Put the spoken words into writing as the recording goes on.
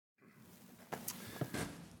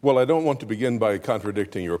Well, I don't want to begin by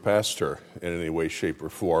contradicting your pastor in any way, shape, or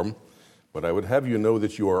form, but I would have you know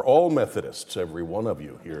that you are all Methodists, every one of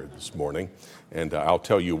you here this morning, and I'll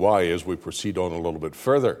tell you why as we proceed on a little bit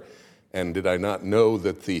further. And did I not know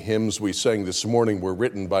that the hymns we sang this morning were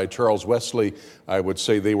written by Charles Wesley? I would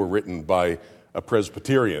say they were written by a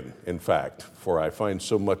Presbyterian, in fact, for I find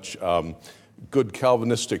so much good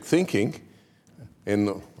Calvinistic thinking in,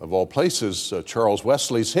 of all places, Charles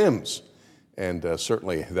Wesley's hymns. And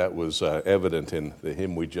certainly that was evident in the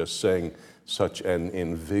hymn we just sang, such an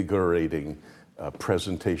invigorating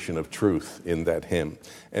presentation of truth in that hymn.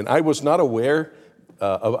 And I was not aware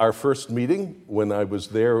of our first meeting when I was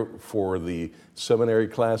there for the seminary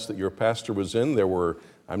class that your pastor was in. There were,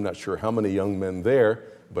 I'm not sure how many young men there,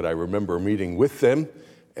 but I remember meeting with them.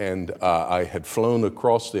 And I had flown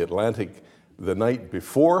across the Atlantic the night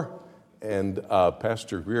before, and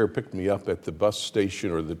Pastor Greer picked me up at the bus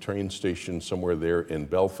station or the train station somewhere there in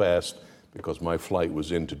Belfast because my flight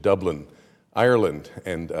was into Dublin, Ireland.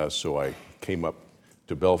 And so I came up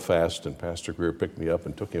to Belfast, and Pastor Greer picked me up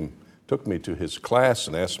and took me to his class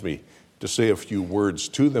and asked me to say a few words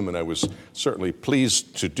to them, and I was certainly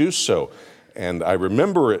pleased to do so. And I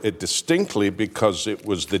remember it distinctly because it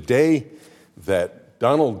was the day that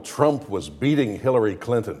Donald Trump was beating Hillary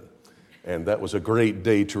Clinton. And that was a great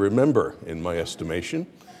day to remember, in my estimation.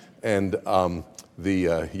 And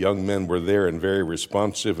the young men were there and very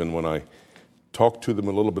responsive. And when I talked to them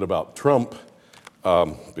a little bit about Trump,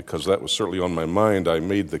 because that was certainly on my mind, I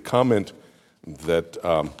made the comment that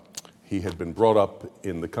he had been brought up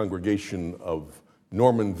in the congregation of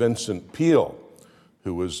Norman Vincent Peale,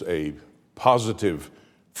 who was a positive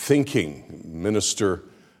thinking minister,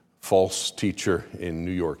 false teacher in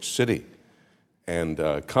New York City.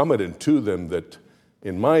 And commented to them that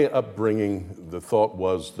in my upbringing, the thought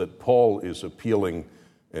was that Paul is appealing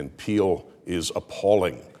and Peale is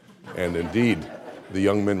appalling. And indeed, the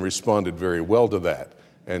young men responded very well to that.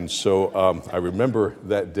 And so I remember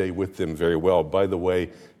that day with them very well. By the way,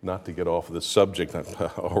 not to get off of the subject, I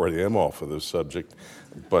already am off of the subject,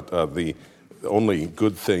 but the only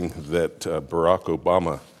good thing that Barack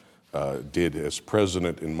Obama did as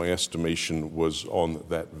president, in my estimation, was on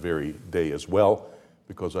that very day as well,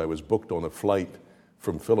 because I was booked on a flight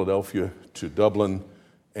from Philadelphia to Dublin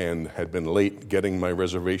and had been late getting my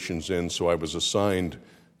reservations in, so I was assigned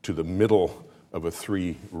to the middle of a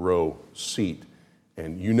 3-row seat.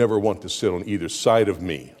 And you never want to sit on either side of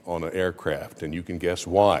me on an aircraft, and you can guess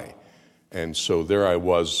why. And so there I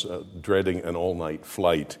was, dreading an all-night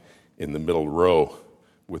flight in the middle row,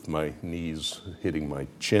 with my knees hitting my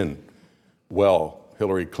chin. Well,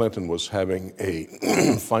 Hillary Clinton was having a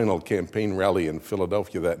final campaign rally in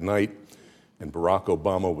Philadelphia that night, and Barack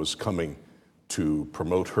Obama was coming to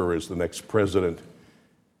promote her as the next president.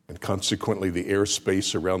 And consequently, the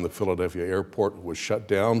airspace around the Philadelphia airport was shut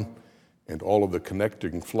down, and all of the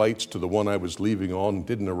connecting flights to the one I was leaving on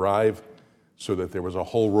didn't arrive, so that there was a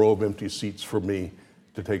whole row of empty seats for me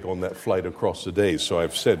to take on that flight across the day. So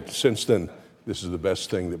I've said since then, this is the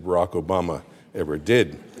best thing that Barack Obama ever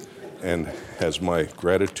did, and has my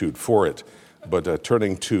gratitude for it. But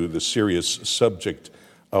turning to the serious subject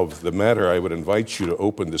of the matter, I would invite you to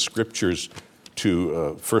open the scriptures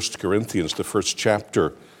to 1 Corinthians, the first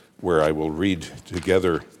chapter, where I will read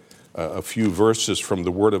together a few verses from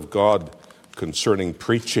the Word of God concerning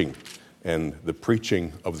preaching and the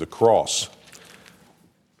preaching of the cross.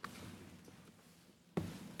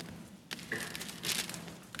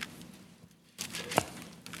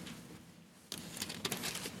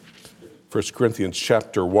 1 Corinthians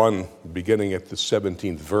chapter 1, beginning at the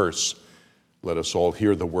 17th verse. Let us all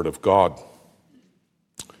hear the word of God.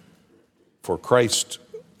 For Christ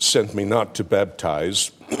sent me not to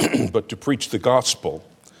baptize, but to preach the gospel,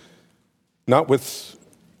 not with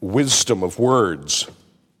wisdom of words,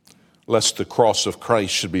 lest the cross of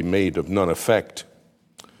Christ should be made of none effect.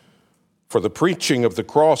 For the preaching of the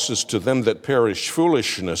cross is to them that perish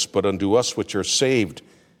foolishness, but unto us which are saved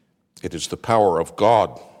it is the power of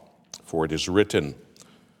God. For it is written,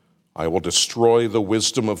 I will destroy the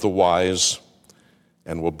wisdom of the wise,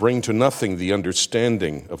 and will bring to nothing the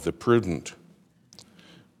understanding of the prudent.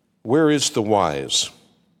 Where is the wise?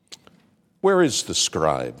 Where is the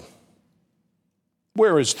scribe?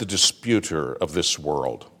 Where is the disputer of this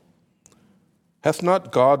world? Hath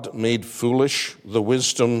not God made foolish the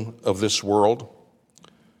wisdom of this world?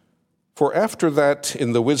 For after that,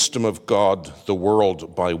 in the wisdom of God, the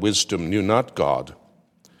world by wisdom knew not God.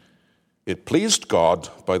 It pleased God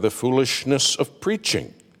by the foolishness of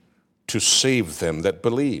preaching to save them that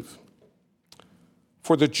believe.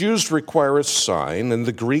 For the Jews require a sign, and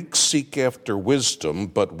the Greeks seek after wisdom,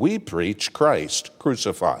 but we preach Christ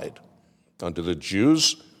crucified. Unto the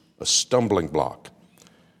Jews, a stumbling block,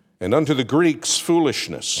 and unto the Greeks,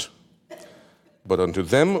 foolishness. But unto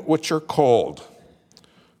them which are called,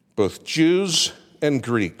 both Jews and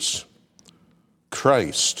Greeks,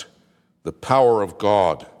 Christ, the power of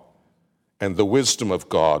God and the wisdom of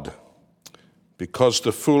God, because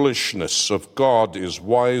the foolishness of God is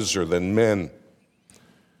wiser than men,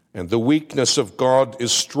 and the weakness of God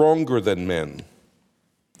is stronger than men.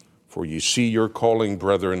 For ye see your calling,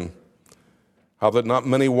 brethren, how that not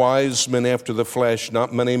many wise men after the flesh,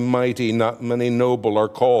 not many mighty, not many noble are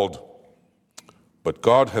called. But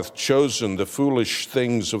God hath chosen the foolish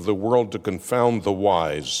things of the world to confound the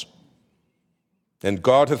wise. And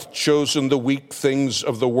God hath chosen the weak things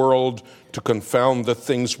of the world to confound the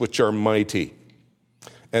things which are mighty,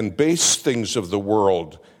 and base things of the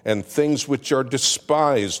world, and things which are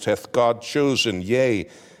despised hath God chosen, yea,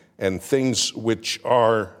 and things which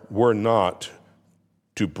were not,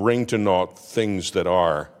 to bring to naught things that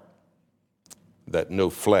are, that no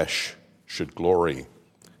flesh should glory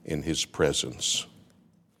in his presence.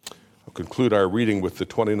 I'll conclude our reading with the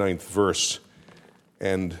 29th verse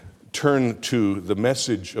and turn to the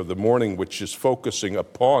message of the morning, which is focusing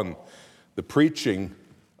upon the preaching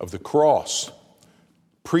of the cross,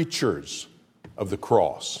 preachers of the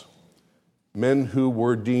cross, men who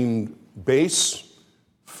were deemed base,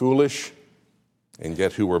 foolish, and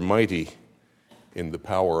yet who were mighty in the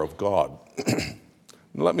power of God.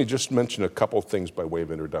 Let me just mention a couple things by way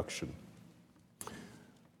of introduction.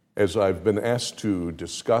 As I've been asked to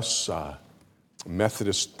discuss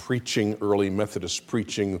Methodist preaching, early Methodist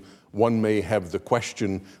preaching, one may have the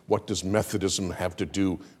question, what does Methodism have to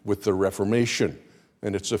do with the Reformation?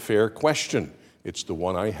 And it's a fair question. It's the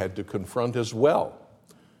one I had to confront as well.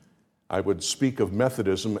 I would speak of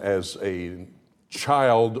Methodism as a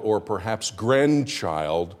child or perhaps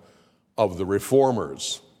grandchild of the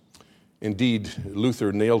Reformers. Indeed,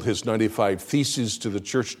 Luther nailed his 95 Theses to the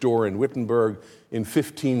church door in Wittenberg in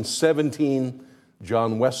 1517.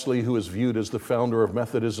 John Wesley, who is viewed as the founder of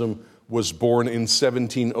Methodism, was born in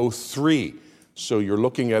 1703. So you're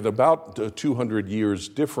looking at about 200 years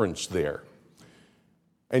difference there.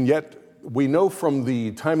 And yet, we know from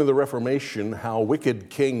the time of the Reformation how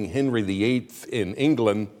wicked King Henry VIII in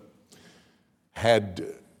England had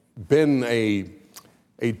been a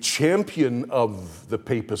champion of the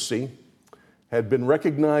papacy, had been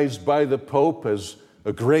recognized by the Pope as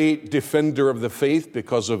a great defender of the faith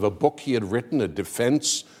because of a book he had written, a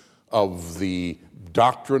defense of the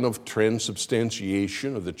doctrine of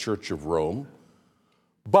transubstantiation of the Church of Rome.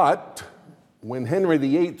 But when Henry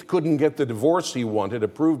VIII couldn't get the divorce he wanted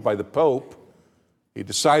approved by the Pope, he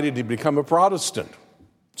decided to become a Protestant.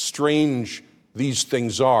 Strange these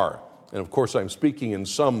things are. And of course, I'm speaking in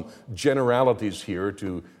some generalities here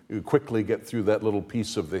to quickly get through that little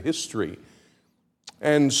piece of the history.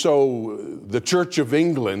 And so the Church of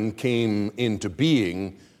England came into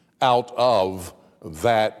being out of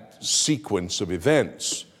that sequence of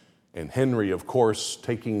events. And Henry, of course,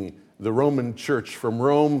 taking the Roman Church from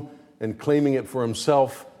Rome and claiming it for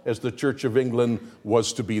himself as the Church of England,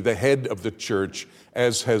 was to be the head of the church,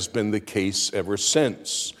 as has been the case ever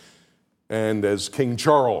since. And as King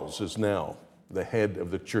Charles is now the head of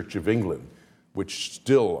the Church of England, which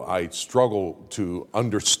still I struggle to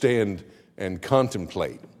understand and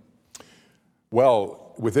contemplate.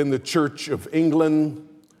 Well, within the Church of England,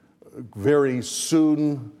 very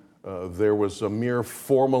soon there was a mere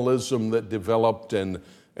formalism that developed, and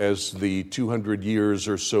as the 200 years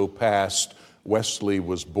or so passed, Wesley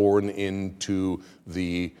was born into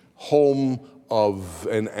the home of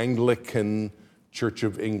an Anglican Church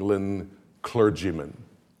of England clergyman.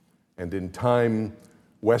 And in time,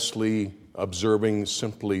 Wesley, observing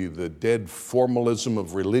simply the dead formalism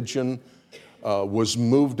of religion, was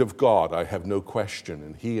moved of God, I have no question.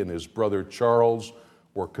 And he and his brother Charles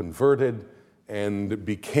were converted and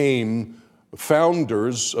became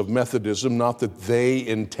founders of Methodism, not that they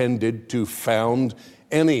intended to found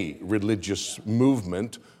any religious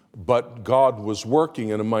movement, but God was working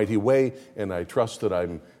in a mighty way, and I trust that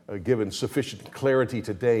I'm given sufficient clarity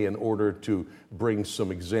today in order to bring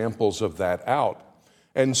some examples of that out.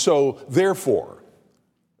 And so, therefore,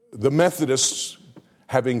 the Methodists,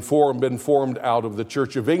 having been formed out of the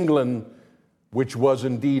Church of England, which was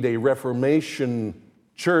indeed a Reformation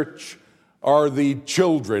church, are the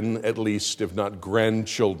children, at least, if not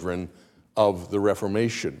grandchildren, of the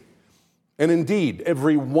Reformation. And indeed,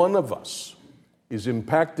 every one of us is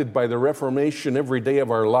impacted by the Reformation every day of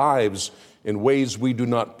our lives in ways we do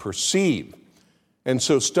not perceive. And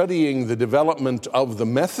so studying the development of the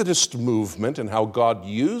Methodist movement and how God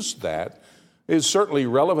used that is certainly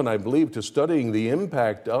relevant, I believe, to studying the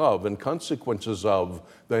impact of and consequences of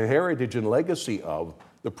the heritage and legacy of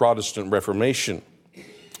the Protestant Reformation.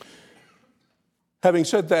 Having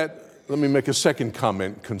said that, let me make a second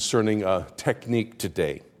comment concerning a technique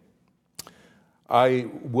today. I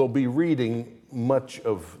will be reading much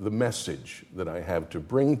of the message that I have to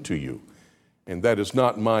bring to you, and that is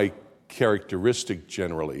not my characteristic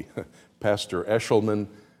generally. Pastor Eshelman,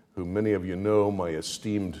 who many of you know, my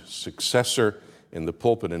esteemed successor in the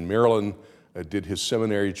pulpit in Maryland, did his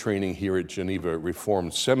seminary training here at Geneva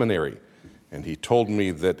Reformed Seminary, and he told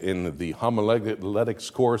me that in the homiletics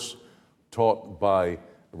course taught by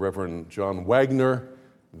Reverend John Wagner,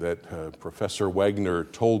 that Professor Wagner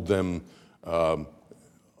told them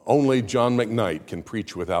only John McKnight can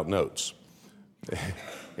preach without notes.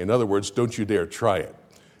 In other words, don't you dare try it.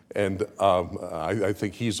 And I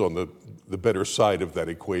think he's on the better side of that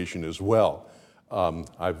equation as well.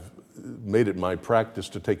 I've made it my practice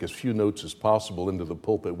to take as few notes as possible into the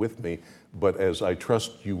pulpit with me, but as I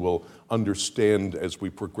trust you will understand as we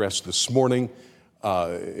progress this morning,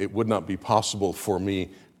 it would not be possible for me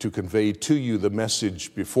to convey to you the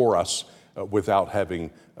message before us without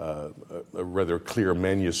having a rather clear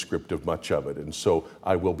manuscript of much of it. And so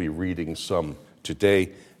I will be reading some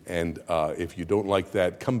today. And if you don't like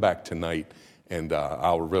that, come back tonight and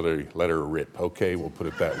I'll really let her rip. Okay, we'll put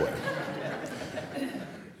it that way.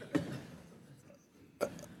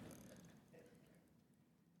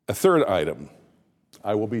 A third item,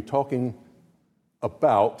 I will be talking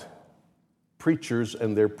about preachers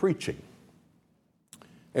and their preaching.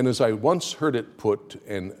 And as I once heard it put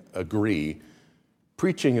and agree,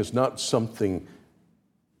 preaching is not something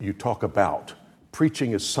you talk about.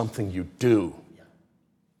 Preaching is something you do.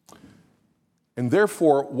 And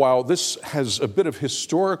therefore, while this has a bit of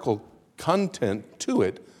historical content to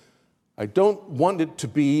it, I don't want it to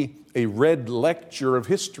be a read lecture of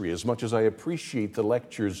history as much as I appreciate the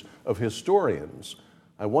lectures of historians.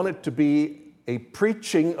 I want it to be a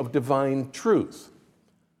preaching of divine truth.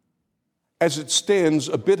 As it stands,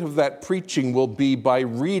 a bit of that preaching will be by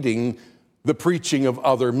reading the preaching of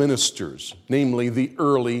other ministers, namely the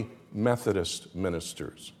early Methodist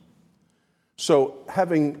ministers. So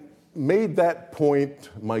having made that point,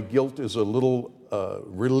 my guilt is a little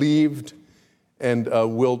relieved, and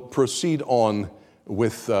we'll proceed on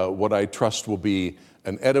with what I trust will be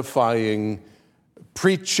an edifying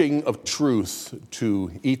preaching of truth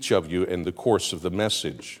to each of you in the course of the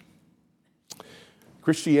message.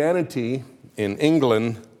 Christianity in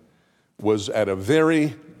England was at a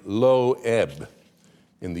very low ebb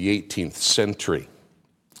in the 18th century.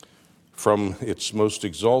 From its most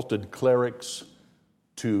exalted clerics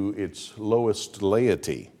to its lowest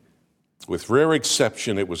laity. With rare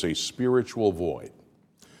exception, it was a spiritual void.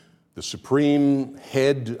 The supreme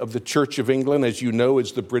head of the Church of England, as you know,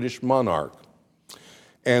 is the British monarch.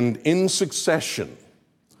 And in succession,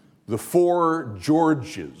 the four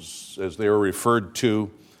Georges, as they are referred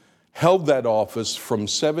to, held that office from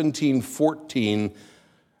 1714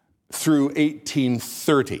 through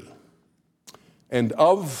 1830. And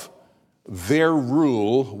of their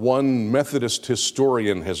rule, one Methodist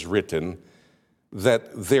historian has written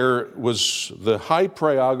that there was the high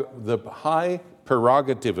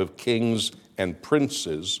prerogative of kings and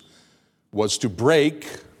princes was to break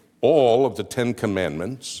all of the 10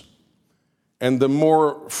 Commandments, and the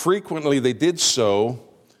more frequently they did so,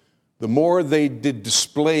 the more they did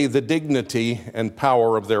display the dignity and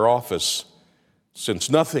power of their office,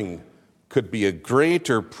 since nothing could be a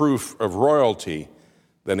greater proof of royalty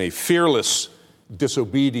than a fearless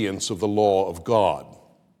disobedience of the law of God.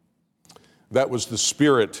 That was the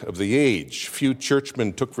spirit of the age. Few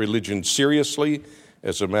churchmen took religion seriously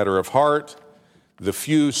as a matter of heart. The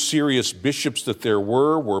few serious bishops that there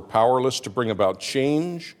were powerless to bring about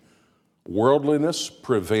change. Worldliness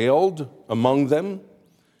prevailed among them,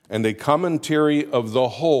 and a commentary of the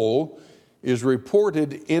whole is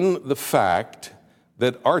reported in the fact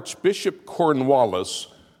that Archbishop Cornwallis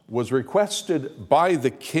was requested by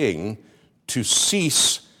the king to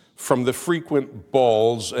cease from the frequent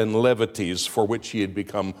balls and levities for which he had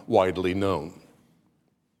become widely known.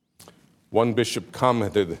 One bishop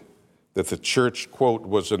commented that the church, quote,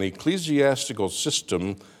 was an ecclesiastical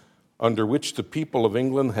system under which the people of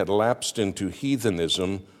England had lapsed into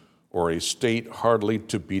heathenism or a state hardly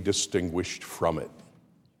to be distinguished from it.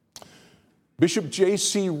 Bishop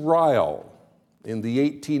J.C. Ryle, in the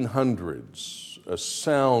 1800s, a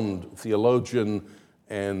sound theologian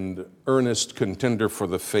and earnest contender for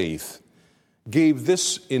the faith, gave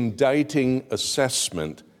this indicting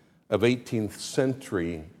assessment of 18th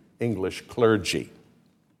century English clergy.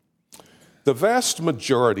 The vast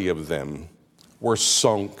majority of them were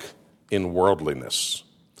sunk in worldliness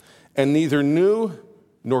and neither knew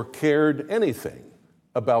nor cared anything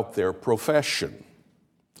about their profession.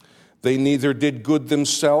 They neither did good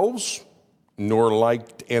themselves nor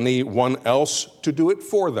liked anyone else to do it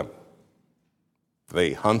for them.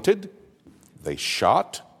 They hunted, they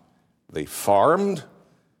shot, they farmed,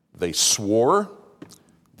 they swore,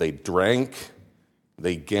 they drank,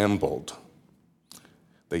 they gambled.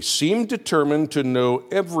 They seemed determined to know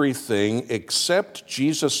everything except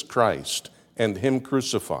Jesus Christ and Him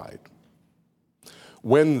crucified.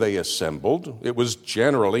 When they assembled, it was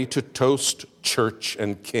generally to toast church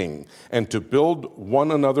and king and to build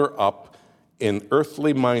one another up in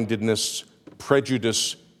earthly mindedness,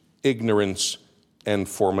 prejudice, ignorance, and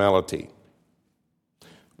formality.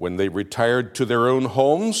 When they retired to their own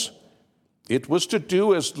homes, it was to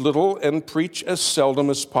do as little and preach as seldom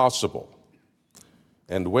as possible.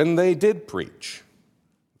 And when they did preach,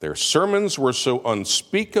 their sermons were so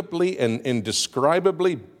unspeakably and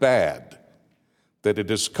indescribably bad that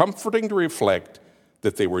it is comforting to reflect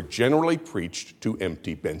that they were generally preached to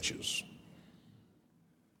empty benches.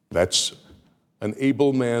 That's an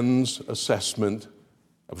able man's assessment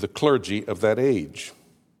of the clergy of that age.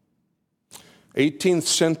 18th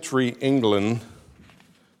century England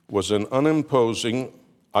was an unimposing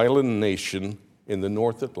island nation in the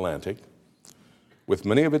North Atlantic, with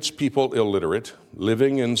many of its people illiterate,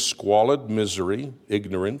 living in squalid misery,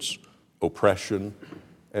 ignorance, oppression,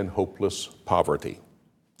 and hopeless poverty.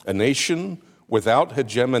 A nation without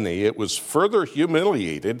hegemony, it was further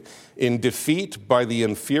humiliated in defeat by the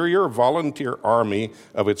inferior volunteer army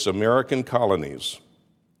of its American colonies.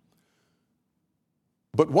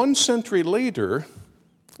 But 1 century later,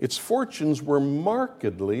 its fortunes were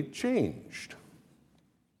markedly changed.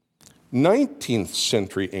 19th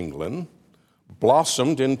century England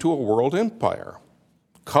blossomed into a world empire,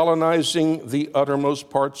 colonizing the uttermost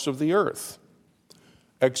parts of the earth.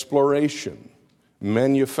 Exploration,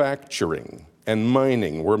 manufacturing, and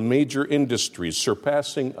mining were major industries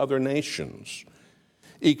surpassing other nations.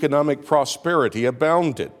 Economic prosperity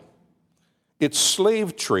abounded. Its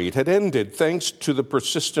slave trade had ended thanks to the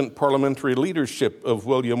persistent parliamentary leadership of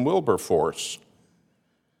William Wilberforce.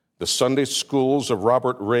 The Sunday schools of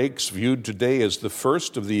Robert Raikes, viewed today as the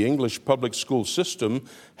first of the English public school system,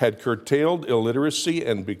 had curtailed illiteracy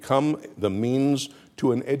and become the means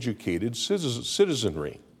to an educated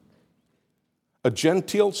citizenry. A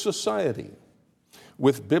genteel society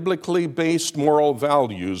with biblically based moral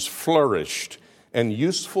values flourished, and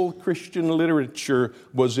useful Christian literature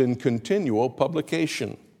was in continual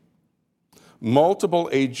publication. Multiple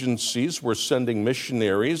agencies were sending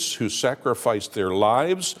missionaries who sacrificed their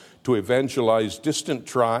lives to evangelize distant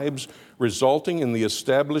tribes, resulting in the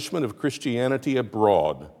establishment of Christianity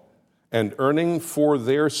abroad and earning for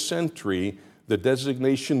their century the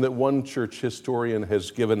designation that one church historian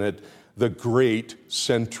has given it, the Great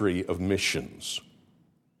Century of Missions.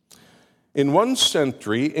 In 1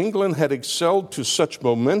 century, England had excelled to such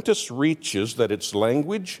momentous reaches that its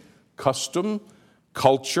language, custom,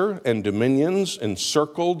 culture, and dominions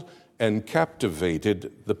encircled and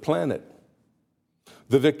captivated the planet.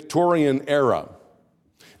 The Victorian era,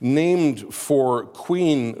 named for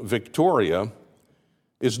Queen Victoria,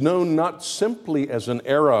 is known not simply as an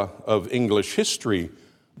era of English history,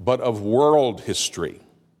 but of world history.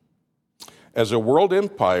 As a world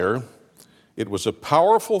empire, it was a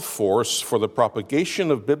powerful force for the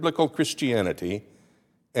propagation of biblical Christianity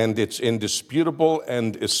and its indisputable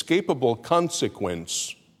and escapable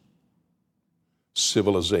consequence,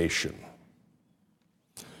 civilization.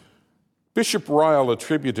 Bishop Ryle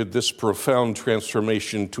attributed this profound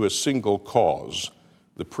transformation to a single cause,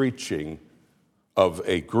 the preaching of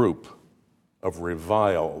a group of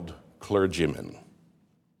reviled clergymen.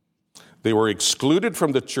 They were excluded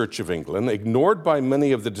from the Church of England, ignored by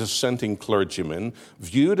many of the dissenting clergymen,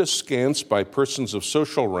 viewed askance by persons of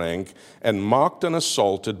social rank, and mocked and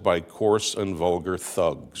assaulted by coarse and vulgar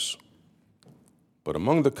thugs. But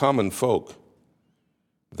among the common folk,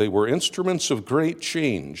 they were instruments of great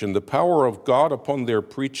change, and the power of God upon their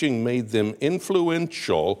preaching made them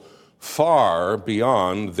influential far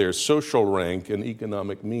beyond their social rank and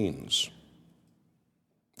economic means.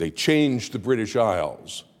 They changed the British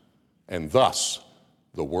Isles, and thus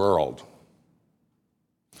the world.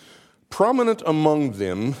 Prominent among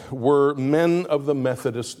them were men of the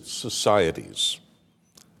Methodist societies.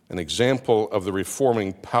 An example of the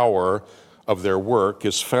reforming power of their work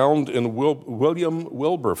is found in William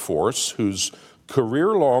Wilberforce, whose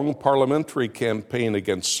career-long parliamentary campaign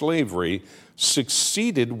against slavery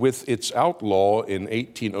succeeded with its outlaw in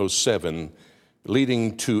 1807,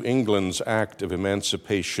 leading to England's Act of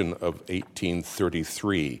Emancipation of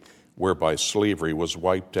 1833, whereby slavery was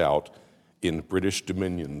wiped out in British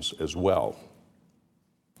dominions as well.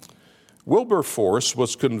 Wilberforce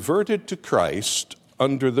was converted to Christ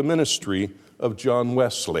under the ministry of John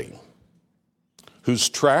Wesley, whose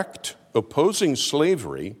tract opposing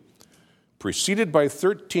slavery preceded by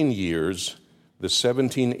 13 years the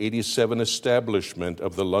 1787 establishment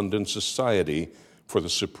of the London Society for the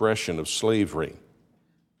Suppression of Slavery.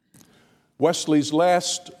 Wesley's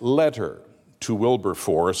last letter to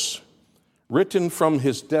Wilberforce, written from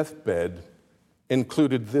his deathbed,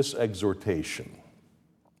 included this exhortation: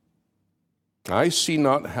 I see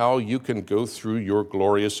not how you can go through your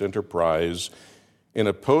glorious enterprise in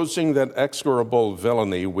opposing that execrable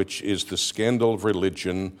villainy which is the scandal of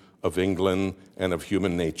religion, of England, and of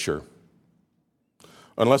human nature.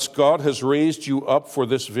 Unless God has raised you up for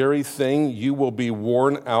this very thing, you will be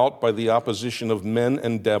worn out by the opposition of men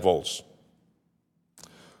and devils.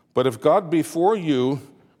 But if God be for you,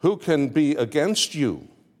 who can be against you?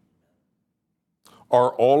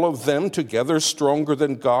 Are all of them together stronger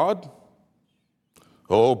than God?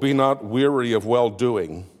 Oh, be not weary of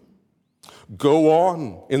well-doing. Go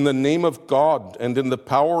on in the name of God and in the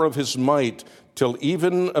power of his might, till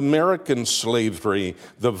even American slavery,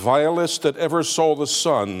 the vilest that ever saw the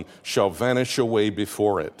sun, shall vanish away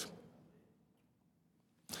before it.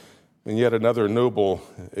 And yet another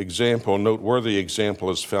noteworthy example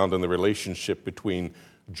is found in the relationship between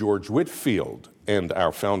George Whitefield and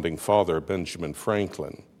our founding father, Benjamin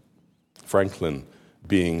Franklin. Franklin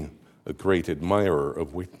being a great admirer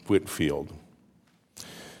of Whitefield.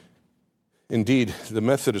 Indeed, the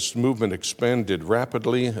Methodist movement expanded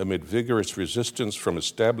rapidly amid vigorous resistance from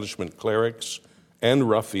establishment clerics and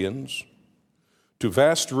ruffians to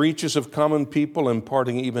vast reaches of common people,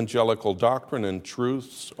 imparting evangelical doctrine and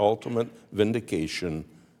truth's ultimate vindication,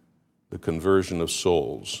 the conversion of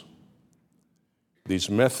souls. These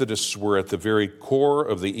Methodists were at the very core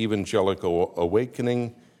of the evangelical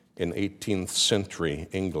awakening in 18th century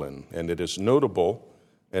England, and it is notable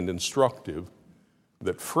and instructive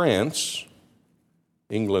that France,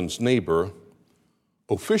 England's neighbor,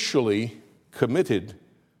 officially committed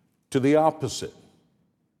to the opposite: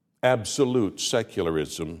 absolute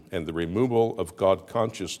secularism and the removal of God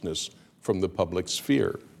consciousness from the public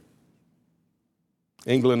sphere.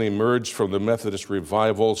 England emerged from the Methodist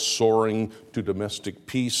revival, soaring to domestic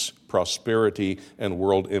peace, prosperity, and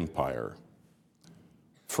world empire.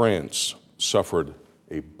 France suffered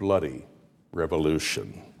a bloody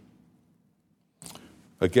revolution.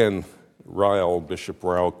 Again, Bishop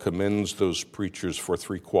Ryle commends those preachers for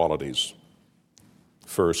three qualities.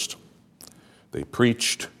 First, they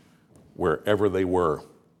preached wherever they were,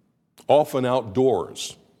 often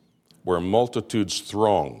outdoors, where multitudes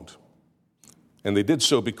thronged. And they did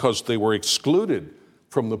so because they were excluded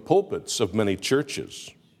from the pulpits of many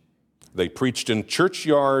churches. They preached in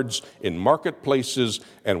churchyards, in marketplaces,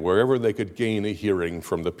 and wherever they could gain a hearing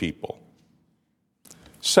from the people.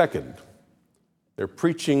 Second, their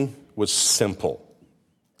preaching was simple.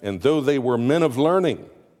 And though they were men of learning,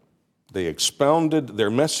 they expounded their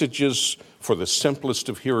messages for the simplest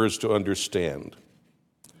of hearers to understand.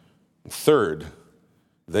 Third,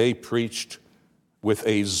 they preached with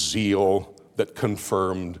a zeal that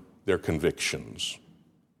confirmed their convictions.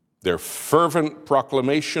 Their fervent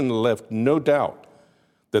proclamation left no doubt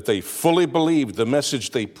that they fully believed the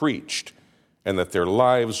message they preached and that their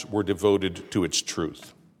lives were devoted to its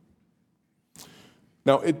truth.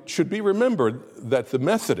 Now, it should be remembered that the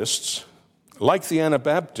Methodists, like the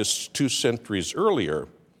Anabaptists 2 centuries earlier,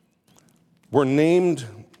 were named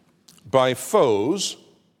by foes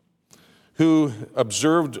who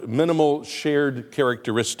observed minimal shared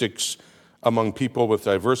characteristics among people with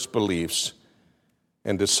diverse beliefs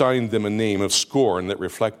and assigned them a name of scorn that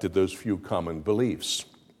reflected those few common beliefs.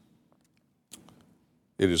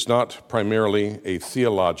 It is not primarily a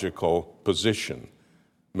theological position,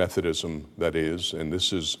 Methodism, that is, and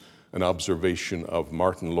this is an observation of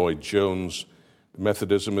Martin Lloyd-Jones.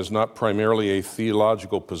 Methodism is not primarily a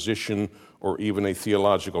theological position or even a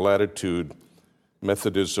theological attitude.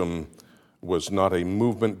 Methodism was not a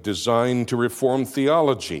movement designed to reform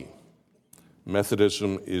theology.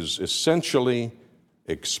 Methodism is essentially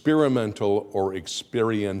experimental or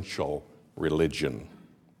experiential religion.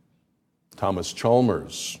 Thomas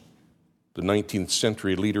Chalmers, the 19th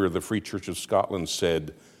century leader of the Free Church of Scotland,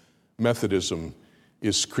 said, "Methodism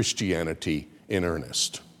is Christianity in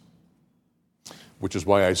earnest." Which is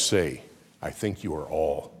why I say, I think you are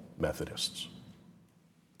all Methodists.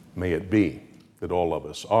 may it be that all of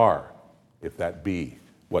us are, if that be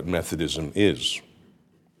what Methodism is.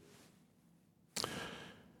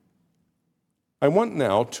 I want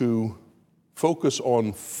now to focus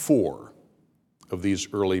on 4 of these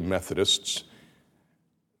early Methodists.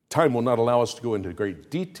 Time will not allow us to go into great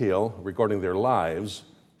detail regarding their lives,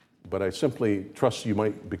 but I simply trust you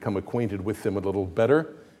might become acquainted with them a little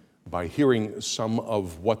better by hearing some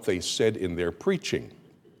of what they said in their preaching.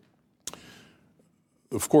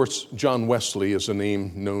 Of course, John Wesley is a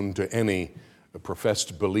name known to any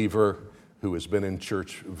professed believer who has been in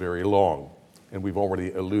church very long, and we've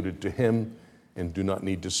already alluded to him and do not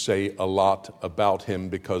need to say a lot about him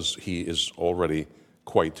because he is already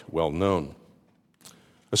quite well known.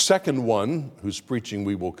 A second one whose preaching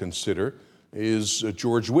we will consider is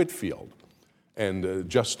George Whitefield. And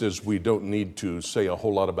just as we don't need to say a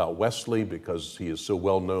whole lot about Wesley because he is so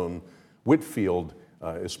well known, Whitefield,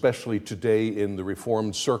 especially today in the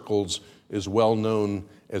Reformed circles, is well known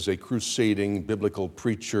as a crusading biblical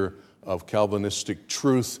preacher of Calvinistic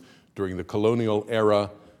truth during the colonial era,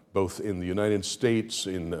 both in the United States,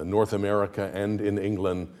 in North America, and in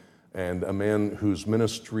England, and a man whose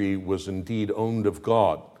ministry was indeed owned of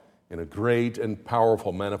God in a great and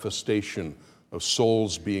powerful manifestation of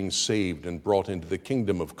souls being saved and brought into the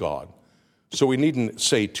kingdom of God. So we needn't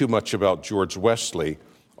say too much about George Wesley,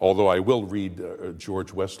 although I will read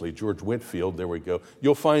George Whitefield, there we go.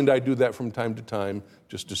 You'll find I do that from time to time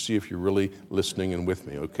just to see if you're really listening and with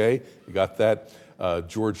me, okay? You got that?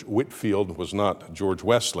 George Whitefield was not George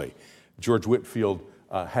Wesley. George Whitefield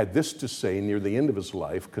had this to say near the end of his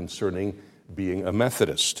life concerning being a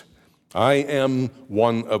Methodist. I am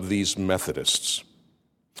one of these Methodists.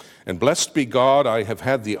 And blessed be God, I have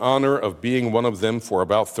had the honor of being one of them for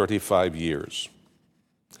about 35 years.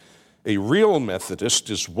 A real Methodist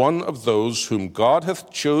is one of those whom God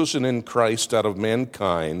hath chosen in Christ out of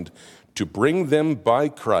mankind to bring them by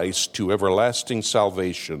Christ to everlasting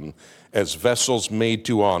salvation as vessels made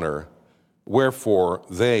to honor. Wherefore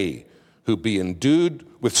they, who be endued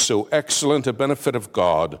with so excellent a benefit of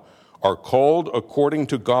God, are called according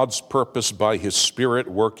to God's purpose by his Spirit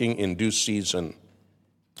working in due season.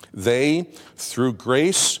 They, through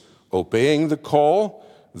grace, obeying the call,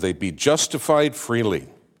 they be justified freely,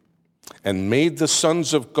 and made the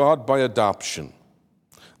sons of God by adoption.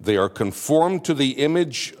 They are conformed to the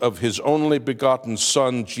image of his only begotten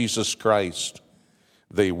Son, Jesus Christ.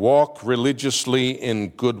 They walk religiously in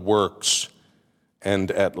good works, and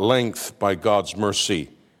at length, by God's mercy,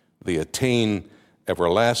 they attain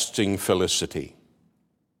everlasting felicity.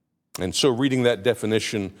 And so, reading that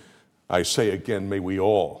definition, I say again, may we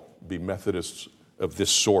all be Methodists of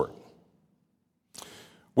this sort.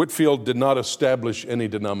 Whitefield did not establish any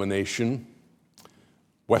denomination.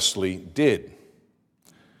 Wesley did.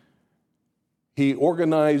 He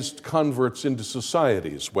organized converts into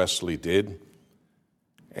societies, Wesley did,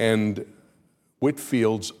 and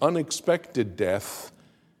Whitefield's unexpected death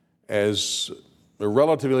as a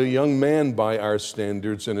relatively young man by our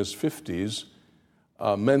standards in his 50s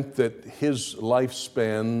meant that his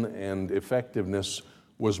lifespan and effectiveness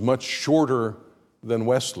was much shorter than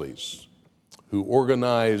Wesley's, who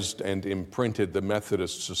organized and imprinted the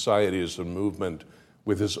Methodist Society as a movement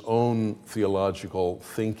with his own theological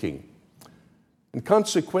thinking. And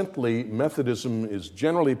consequently, Methodism is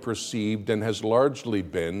generally perceived and has largely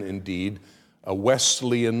been, indeed, a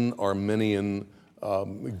Wesleyan Arminian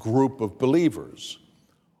group of believers.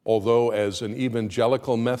 Although as an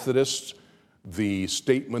evangelical Methodist, the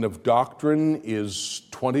statement of doctrine is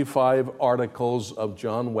 25 articles of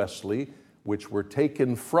John Wesley, which were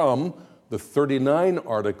taken from the 39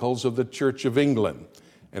 articles of the Church of England.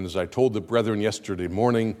 And as I told the brethren yesterday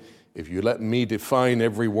morning, if you let me define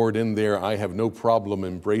every word in there, I have no problem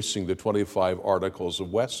embracing the 25 articles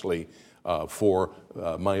of Wesley for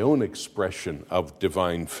my own expression of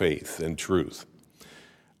divine faith and truth.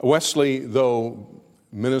 Wesley, though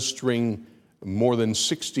ministering more than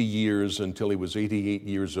 60 years until he was 88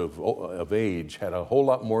 years of age, had a whole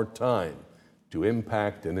lot more time to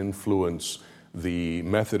impact and influence the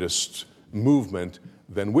Methodist movement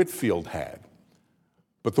than Whitefield had.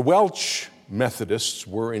 But the Welsh Methodists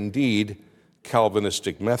were indeed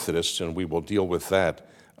Calvinistic Methodists, and we will deal with that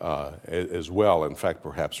as well. In fact,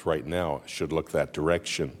 perhaps right now I should look that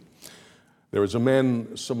direction. There was a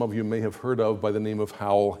man some of you may have heard of by the name of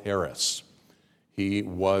Howell Harris. He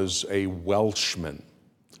was a Welshman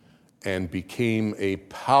and became a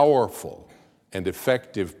powerful and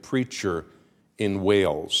effective preacher in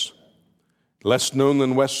Wales. Less known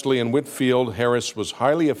than Wesley and Whitefield, Harris was a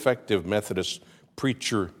highly effective Methodist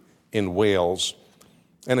preacher in Wales.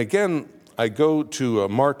 And again, I go to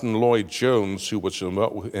Martin Lloyd-Jones, who was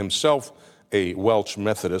himself a Welsh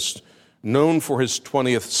Methodist, known for his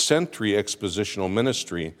 20th century expositional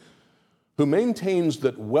ministry, who maintains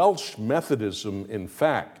that Welsh Methodism, in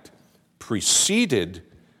fact, preceded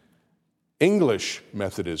English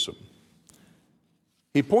Methodism.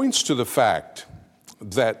 He points to the fact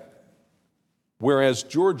that whereas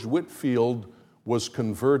George Whitefield was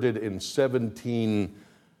converted in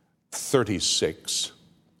 1736,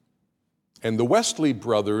 and the Wesley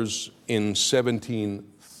brothers in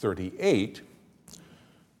 1738,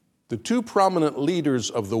 the two prominent leaders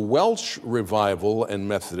of the Welsh revival and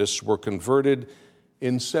Methodists were converted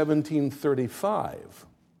in 1735.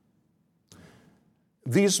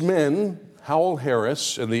 These men, Howell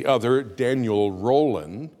Harris and the other, Daniel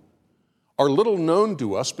Rowland, are little known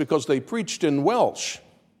to us because they preached in Welsh.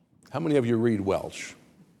 How many of you read Welsh?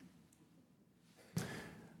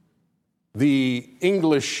 The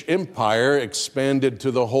English Empire expanded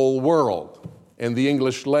to the whole world, and the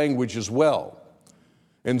English language as well.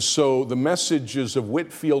 And so the messages of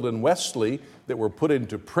Whitefield and Wesley that were put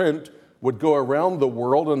into print would go around the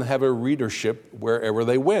world and have a readership wherever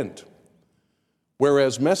they went.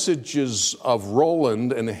 Whereas messages of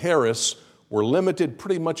Rowland and Harris were limited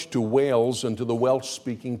pretty much to Wales and to the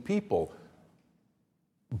Welsh-speaking people.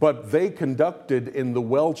 But they conducted in the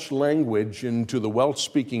Welsh language and to the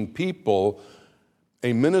Welsh-speaking people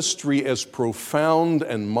a ministry as profound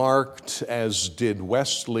and marked as did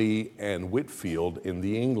Wesley and Whitefield in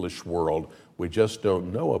the English world. We just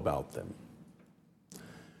don't know about them.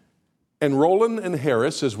 And Rowland and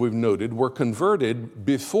Harris, as we've noted, were converted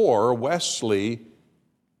before Wesley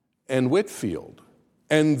and Whitefield.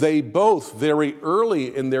 And they both, very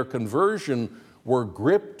early in their conversion, were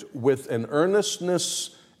gripped with an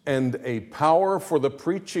earnestness and a power for the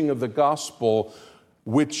preaching of the gospel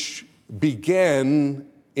which began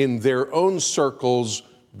in their own circles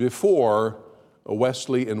before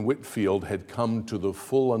Wesley and Whitefield had come to the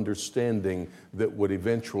full understanding that would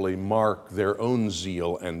eventually mark their own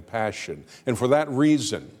zeal and passion. And for that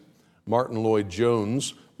reason, Martin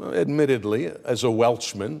Lloyd-Jones, admittedly, as a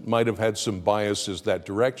Welshman, might have had some biases that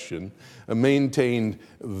direction, maintained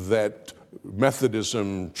that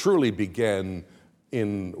Methodism truly began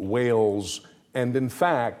in Wales. And in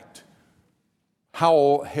fact,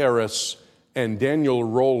 Howell Harris and Daniel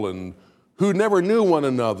Rowland, who never knew one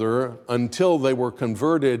another until they were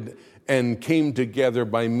converted and came together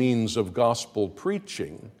by means of gospel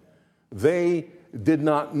preaching, they did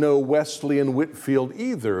not know Wesley and Whitefield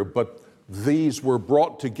either, but these were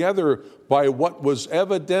brought together by what was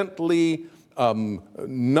evidently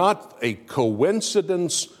not a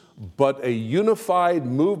coincidence, but a unified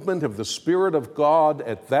movement of the Spirit of God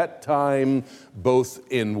at that time, both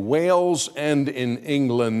in Wales and in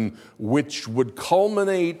England, which would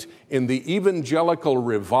culminate in the evangelical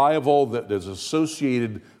revival that is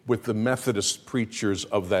associated with the Methodist preachers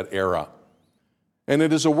of that era. And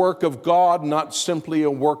it is a work of God, not simply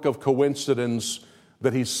a work of coincidence,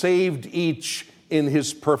 that He saved each in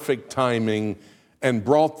His perfect timing and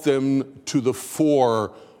brought them to the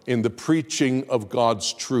fore in the preaching of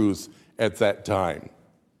God's truth at that time.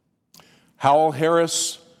 Howell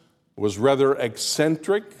Harris was rather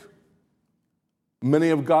eccentric. Many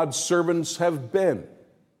of God's servants have been.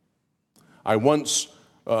 I once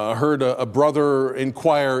heard a brother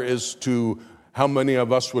inquire as to how many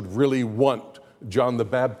of us would really want John the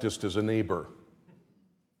Baptist as a neighbor,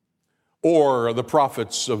 or the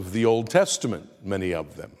prophets of the Old Testament, many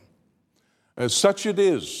of them. As such it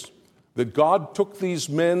is that God took these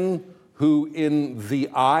men who, in the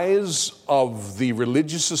eyes of the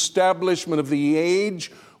religious establishment of the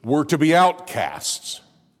age, were to be outcasts,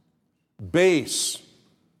 base,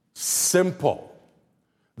 simple.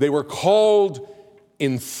 They were called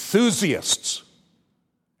enthusiasts.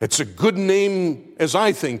 It's a good name as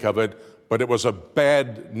I think of it, but it was a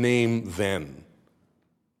bad name then.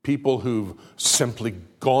 People who've simply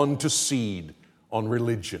gone to seed on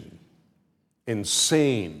religion,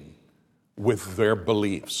 insane with their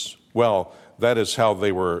beliefs. Well, that is how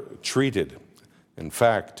they were treated. In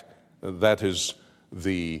fact, that is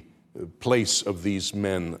the place of these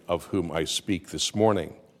men of whom I speak this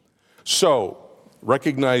morning. So,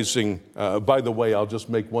 recognizing, by the way, I'll just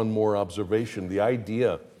make one more observation. The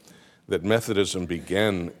idea that Methodism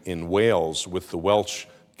began in Wales with the Welsh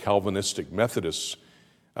Calvinistic Methodists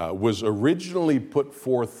was originally put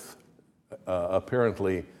forth,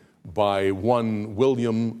 apparently, by one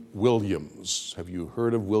William Williams. Have you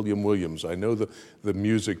heard of William Williams? I know the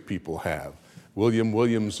music people have. William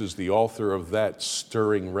Williams is the author of that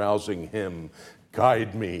stirring, rousing hymn,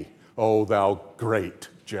 "Guide me, O thou great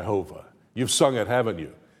Jehovah." You've sung it, haven't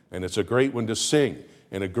you? and it's a great one to sing,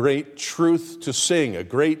 and a great truth to sing, a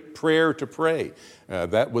great prayer to pray.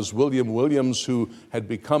 That was William Williams, who had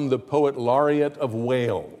become the Poet Laureate of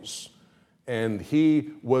Wales. And he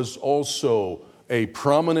was also a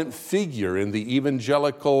prominent figure in the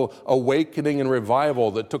evangelical awakening and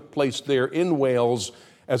revival that took place there in Wales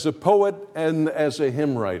as a poet and as a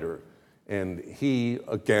hymn writer. And he,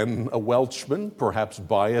 again, a Welshman, perhaps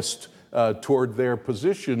biased toward their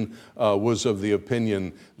position, was of the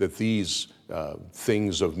opinion that these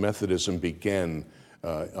things of Methodism began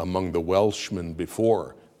among the Welshmen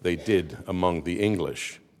before they did among the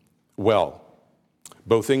English. Well,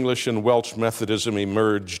 both English and Welsh Methodism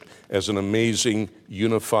emerged as an amazing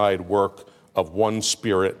unified work of one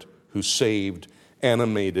Spirit who saved,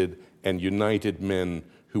 animated, and united men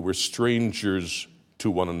who were strangers to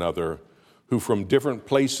one another, who from different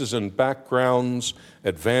places and backgrounds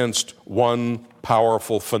advanced one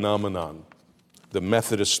powerful phenomenon, the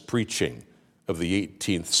Methodist preaching of the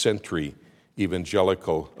 18th century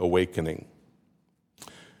evangelical awakening.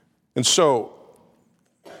 And so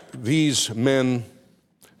these men,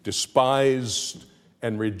 despised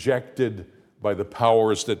and rejected by the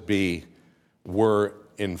powers that be, were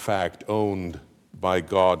in fact owned by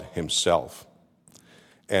God himself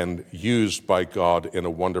and used by God in a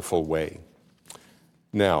wonderful way.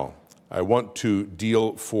 Now, I want to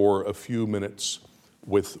deal for a few minutes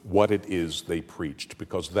with what it is they preached,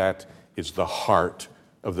 because that is the heart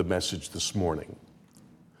of the message this morning.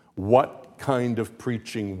 What kind of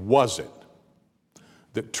preaching was it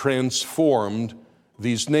that transformed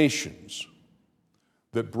these nations,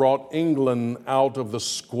 that brought England out of the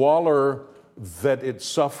squalor that it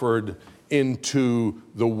suffered into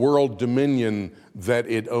the world dominion that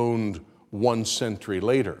it owned 1 century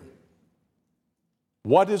later?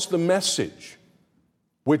 What is the message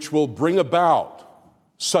which will bring about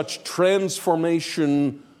such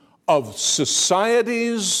transformation of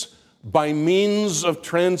societies by means of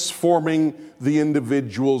transforming the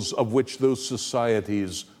individuals of which those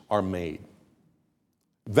societies are made?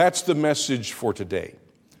 That's the message for today.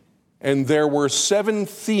 And there were 7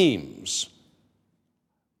 themes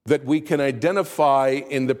that we can identify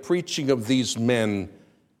in the preaching of these men,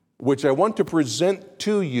 which I want to present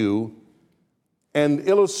to you and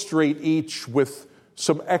illustrate each with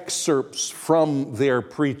some excerpts from their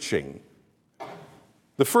preaching.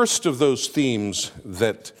 The first of those themes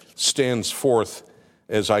that stands forth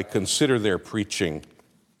as I consider their preaching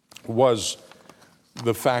was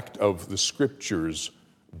the fact of the Scriptures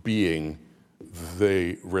being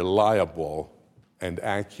the reliable and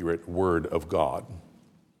accurate Word of God.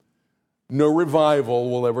 No revival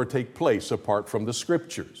will ever take place apart from the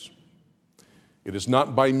Scriptures. It is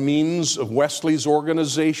not by means of Wesley's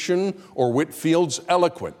organization or Whitfield's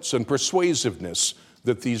eloquence and persuasiveness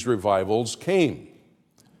that these revivals came.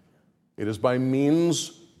 It is by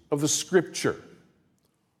means of the Scripture.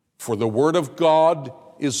 For the Word of God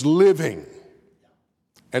is living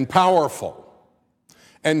and powerful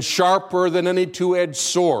and sharper than any two-edged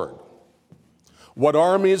sword. What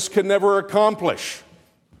armies can never accomplish,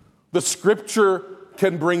 the Scripture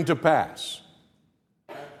can bring to pass.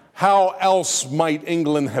 How else might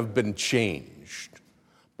England have been changed?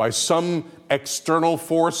 By some external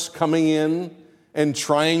force coming in and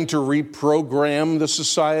trying to reprogram the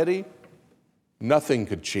society? Nothing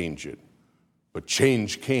could change it, but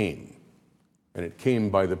change came, and it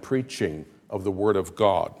came by the preaching of the Word of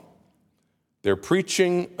God. Their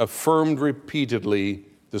preaching affirmed repeatedly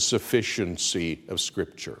the sufficiency of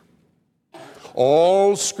Scripture.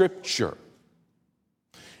 All Scripture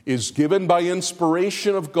is given by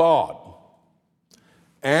inspiration of God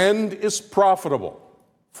and is profitable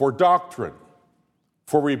for doctrine,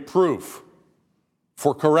 for reproof,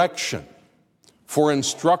 for correction, for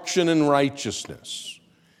instruction in righteousness.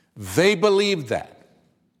 They believed that.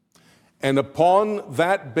 And upon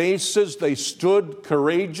that basis, they stood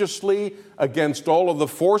courageously against all of the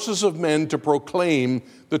forces of men to proclaim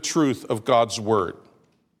the truth of God's Word.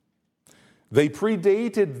 They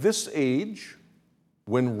predated this age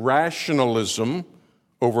when rationalism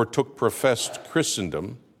overtook professed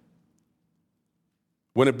Christendom,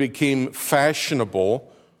 when it became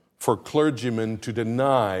fashionable for clergymen to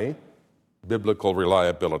deny biblical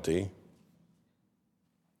reliability.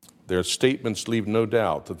 Their statements leave no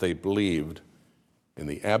doubt that they believed in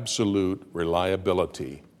the absolute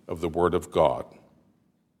reliability of the Word of God.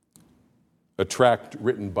 A tract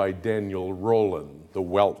written by Daniel Rowland, the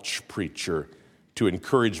Welsh preacher, to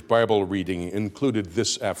encourage Bible reading included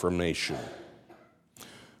this affirmation: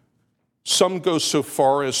 Some go so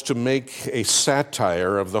far as to make a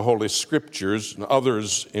satire of the Holy Scriptures, and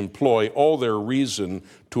others employ all their reason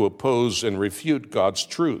to oppose and refute God's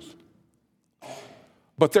truth.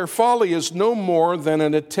 But their folly is no more than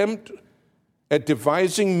an attempt at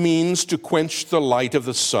devising means to quench the light of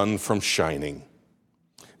the sun from shining.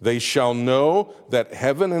 They shall know that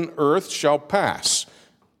heaven and earth shall pass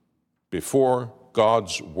before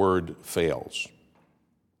God's word fails.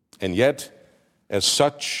 And yet, as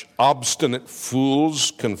such obstinate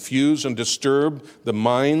fools confuse and disturb the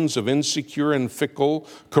minds of insecure and fickle,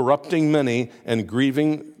 corrupting many and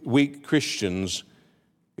grieving weak Christians,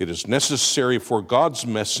 it is necessary for God's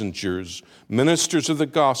messengers, ministers of the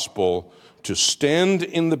gospel, to stand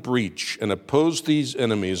in the breach and oppose these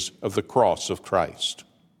enemies of the cross of Christ.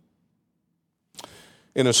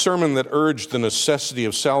 In a sermon that urged the necessity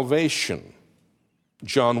of salvation,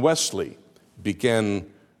 John Wesley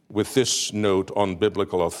began with this note on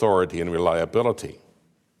biblical authority and reliability.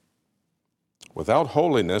 Without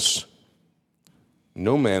holiness,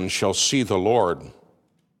 no man shall see the Lord,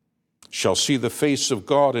 shall see the face of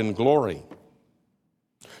God in glory.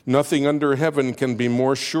 Nothing under heaven can be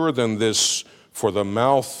more sure than this, for the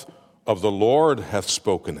mouth of the Lord hath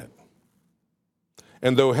spoken it.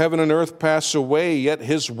 And though heaven and earth pass away, yet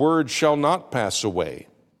his word shall not pass away.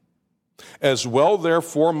 As well,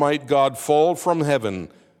 therefore, might God fall from heaven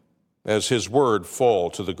as his word fall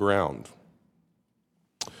to the ground.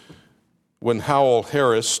 When Howell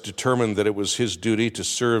Harris determined that it was his duty to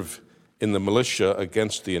serve in the militia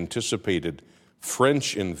against the anticipated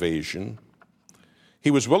French invasion, he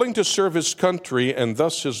was willing to serve his country and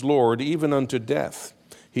thus his Lord even unto death.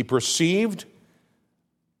 He perceived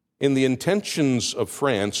in the intentions of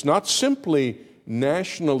France not simply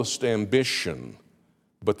nationalist ambition,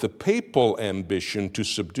 but the papal ambition to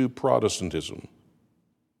subdue Protestantism.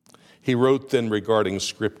 He wrote then regarding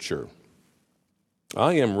Scripture,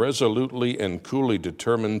 I am resolutely and coolly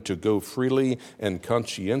determined to go freely and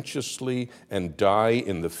conscientiously and die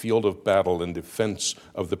in the field of battle in defense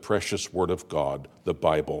of the precious Word of God, the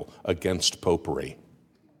Bible, against popery.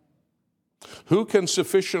 Who can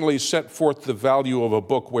sufficiently set forth the value of a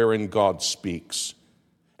book wherein God speaks,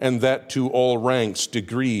 and that to all ranks,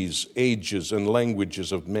 degrees, ages, and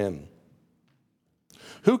languages of men?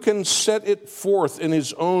 Who can set it forth in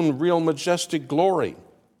his own real majestic glory?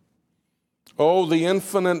 Oh, the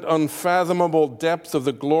infinite, unfathomable depth of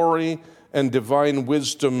the glory and divine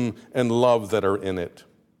wisdom and love that are in it.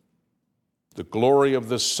 The glory of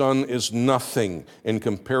the Son is nothing in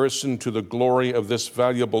comparison to the glory of this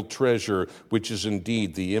valuable treasure, which is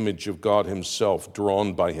indeed the image of God himself,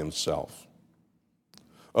 drawn by himself.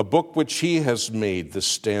 A book which he has made the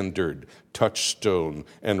standard, touchstone,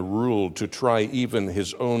 and rule to try even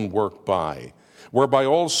his own work by, whereby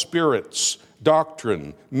all spirits,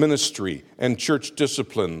 doctrine, ministry, and church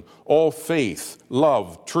discipline, all faith,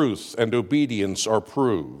 love, truth, and obedience are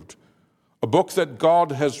proved. A book that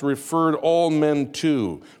God has referred all men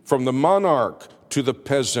to, from the monarch to the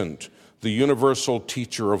peasant, the universal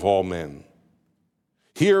teacher of all men.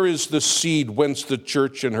 Here is the seed whence the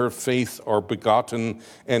church and her faith are begotten,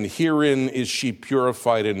 and herein is she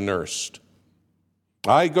purified and nursed.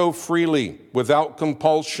 I go freely, without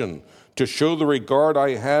compulsion, to show the regard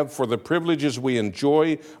I have for the privileges we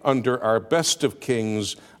enjoy under our best of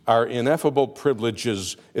kings, our ineffable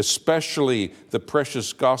privileges, especially the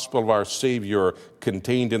precious gospel of our Savior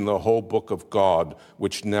contained in the whole book of God,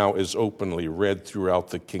 which now is openly read throughout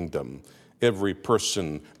the kingdom, every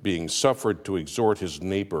person being suffered to exhort his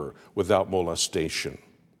neighbor without molestation.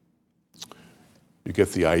 You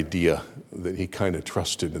get the idea that he kind of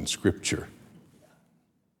trusted in Scripture.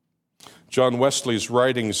 John Wesley's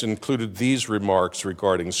writings included these remarks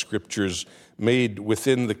regarding Scriptures made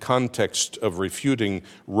within the context of refuting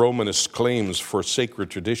Romanist claims for sacred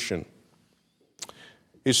tradition.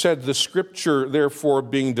 He said, the Scripture, therefore,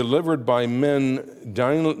 being delivered by men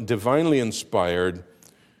divinely inspired,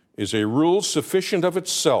 is a rule sufficient of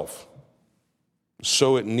itself,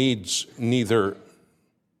 so it neither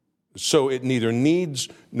needs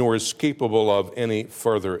nor is capable of any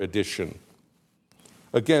further addition.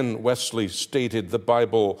 Again, Wesley stated the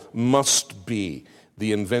Bible must be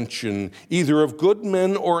the invention either of good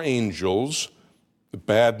men or angels,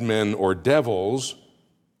 bad men or devils,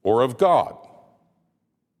 or of God.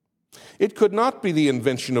 It could not be the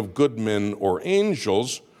invention of good men or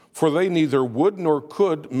angels, for they neither would nor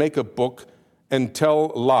could make a book and tell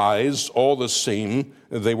lies all the same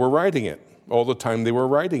they were writing it, all the time they were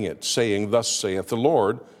writing it, saying, thus saith the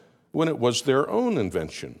Lord, when it was their own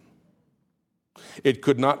invention. It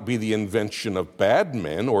could not be the invention of bad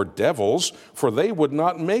men or devils, for they would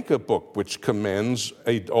not make a book which commands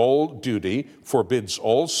all duty, forbids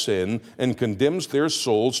all sin, and condemns their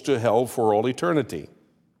souls to hell for all eternity.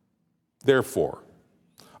 Therefore,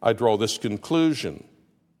 I draw this conclusion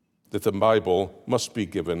that the Bible must be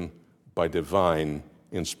given by divine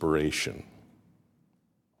inspiration.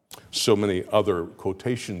 So many other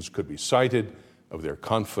quotations could be cited of their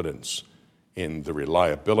confidence in the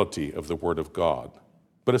reliability of the Word of God.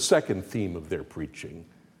 But a second theme of their preaching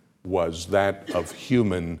was that of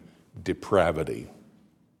human depravity.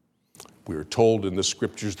 We are told in the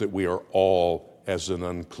Scriptures that we are all as an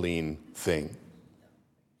unclean thing.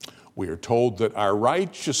 We are told that our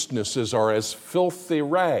righteousnesses are as filthy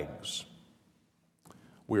rags.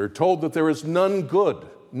 We are told that there is none good,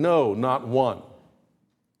 no, not one.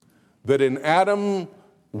 That in Adam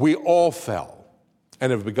we all fell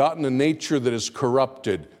and have begotten a nature that is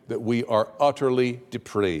corrupted, that we are utterly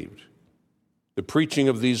depraved. The preaching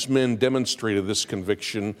of these men demonstrated this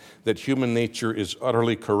conviction that human nature is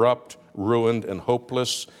utterly corrupt, ruined, and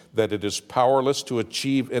hopeless, that it is powerless to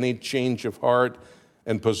achieve any change of heart,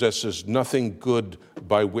 and possesses nothing good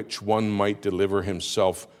by which one might deliver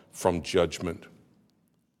himself from judgment.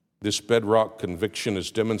 This bedrock conviction is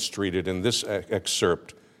demonstrated in this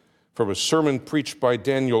excerpt from a sermon preached by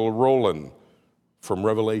Daniel Rowland from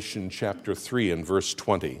Revelation chapter 3 and verse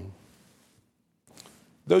 20.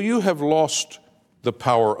 Though you have lost the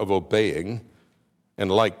power of obeying,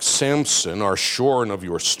 and like Samson are shorn of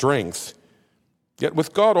your strength, yet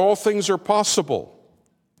with God all things are possible.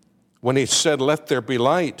 When he said, "Let there be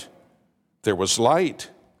light," there was light.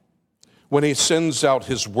 When he sends out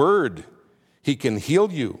his word, he can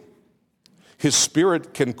heal you. His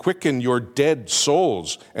Spirit can quicken your dead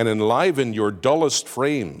souls and enliven your dullest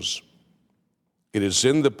frames. It is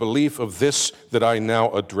in the belief of this that I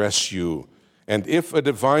now address you. And if a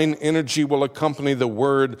divine energy will accompany the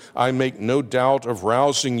word, I make no doubt of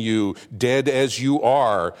rousing you, dead as you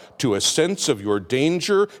are, to a sense of your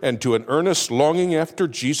danger and to an earnest longing after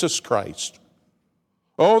Jesus Christ.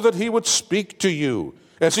 Oh, that he would speak to you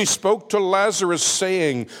as he spoke to Lazarus,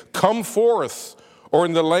 saying, "Come forth." Or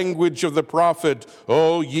in the language of the prophet,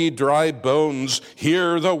 "O ye dry bones,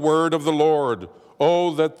 hear the word of the Lord.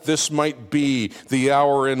 Oh, that this might be the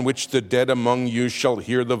hour in which the dead among you shall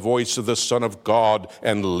hear the voice of the Son of God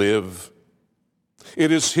and live."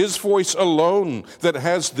 It is his voice alone that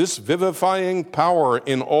has this vivifying power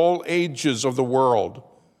in all ages of the world.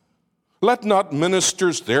 Let not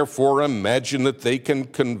ministers therefore imagine that they can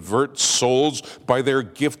convert souls by their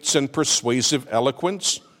gifts and persuasive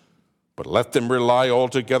eloquence, but let them rely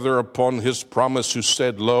altogether upon his promise, who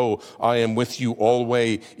said, "Lo, I am with you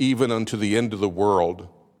always, even unto the end of the world."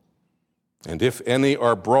 And if any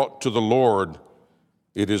are brought to the Lord,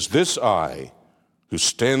 it is this I who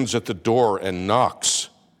stands at the door and knocks,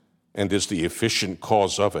 and is the efficient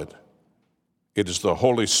cause of it. It is the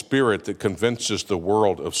Holy Spirit that convinces the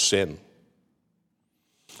world of sin.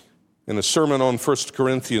 In a sermon on 1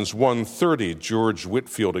 Corinthians 1:30, George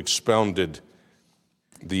Whitefield expounded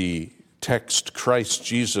the text, "Christ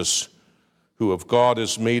Jesus, who of God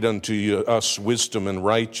is made unto us wisdom and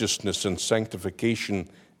righteousness and sanctification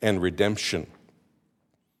and redemption."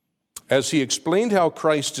 As he explained how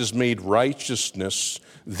Christ is made righteousness,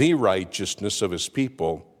 the righteousness of his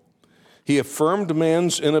people, he affirmed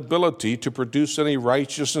man's inability to produce any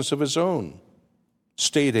righteousness of his own,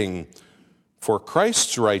 stating, "For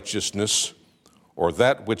Christ's righteousness, or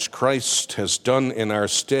that which Christ has done in our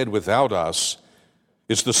stead without us,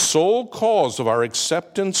 is the sole cause of our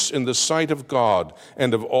acceptance in the sight of God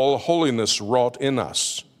and of all holiness wrought in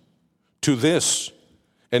us. To this,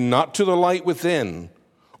 and not to the light within,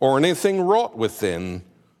 or anything wrought within,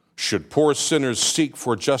 should poor sinners seek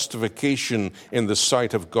for justification in the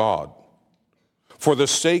sight of God. For the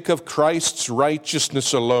sake of Christ's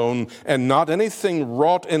righteousness alone, and not anything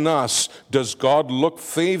wrought in us, does God look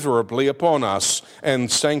favorably upon us, and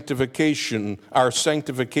our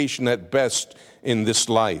sanctification at best in this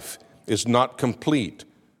life is not complete.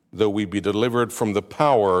 Though we be delivered from the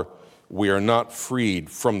power, we are not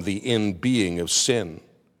freed from the in-being of sin.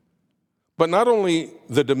 But not only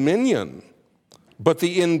the dominion, but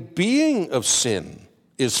the in-being of sin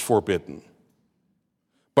is forbidden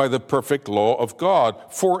by the perfect law of God.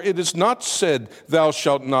 For it is not said, "Thou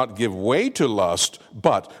shalt not give way to lust,"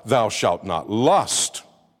 but "Thou shalt not lust."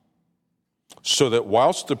 So that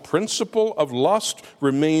whilst the principle of lust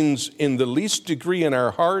remains in the least degree in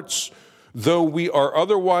our hearts, though we are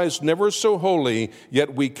otherwise never so holy,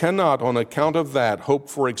 yet we cannot, on account of that, hope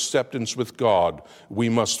for acceptance with God. We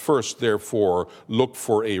must first, therefore, look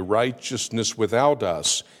for a righteousness without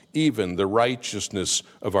us, even the righteousness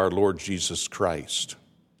of our Lord Jesus Christ.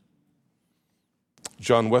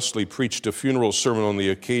 John Wesley preached a funeral sermon on the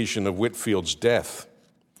occasion of Whitfield's death.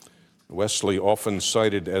 Wesley, often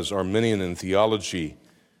cited as Arminian in theology,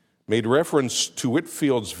 made reference to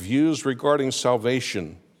Whitfield's views regarding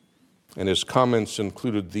salvation, and his comments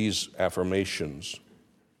included these affirmations: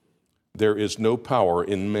 "There is no power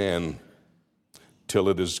in man till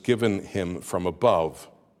it is given him from above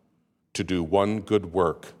to do one good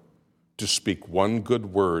work, to speak one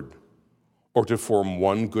good word, or to form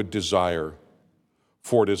one good desire.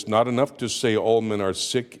 For it is not enough to say all men are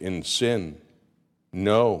sick in sin.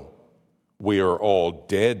 No, we are all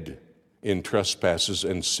dead in trespasses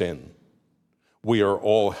and sin. We are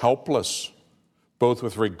all helpless, both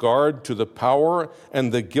with regard to the power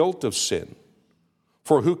and the guilt of sin.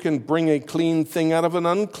 For who can bring a clean thing out of an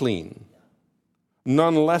unclean?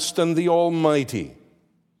 None less than the Almighty.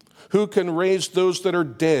 Who can raise those that are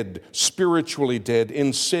dead, spiritually dead,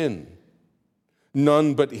 in sin?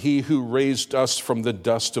 None but he who raised us from the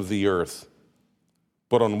dust of the earth.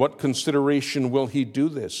 But on what consideration will he do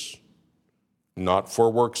this? Not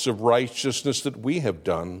for works of righteousness that we have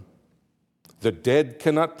done. The dead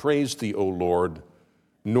cannot praise thee, O Lord,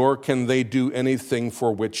 nor can they do anything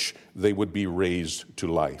for which they would be raised to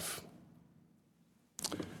life."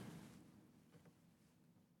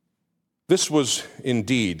 This was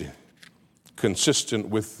indeed consistent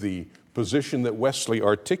with the position that Wesley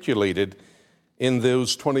articulated in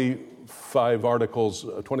those 24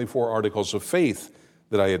 articles of faith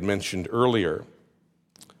that I had mentioned earlier.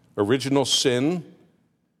 Original sin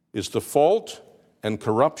is the fault and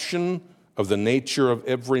corruption of the nature of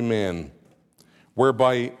every man,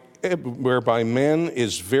 whereby man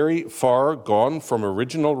is very far gone from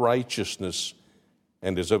original righteousness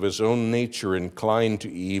and is of his own nature inclined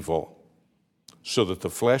to evil, so that the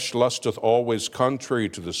flesh lusteth always contrary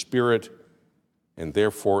to the Spirit, and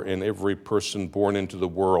therefore in every person born into the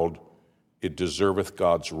world it deserveth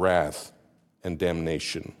God's wrath and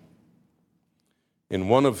damnation. In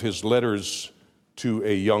one of his letters to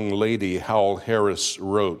a young lady, Howell Harris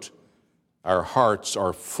wrote, "Our hearts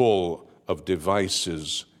are full of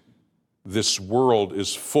devices. This world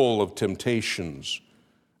is full of temptations,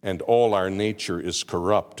 and all our nature is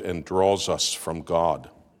corrupt and draws us from God.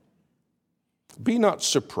 Be not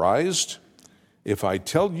surprised if I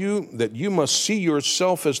tell you that you must see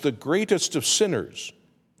yourself as the greatest of sinners,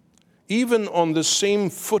 even on the same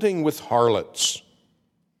footing with harlots.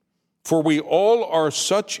 For we all are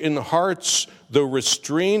such in hearts, though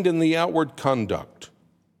restrained in the outward conduct.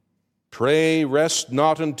 Pray, rest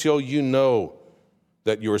not until you know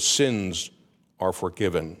that your sins are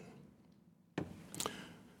forgiven."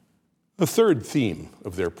 The third theme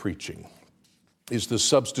of their preaching is the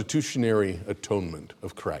substitutionary atonement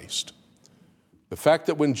of Christ. The fact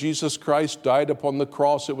that when Jesus Christ died upon the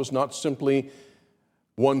cross, it was not simply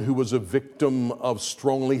one who was a victim of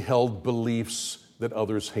strongly held beliefs that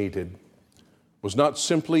others hated, was not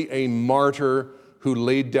simply a martyr who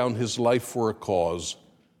laid down his life for a cause,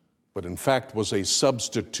 but in fact was a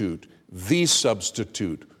substitute, the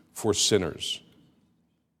substitute for sinners.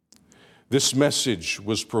 This message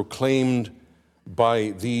was proclaimed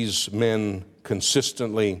by these men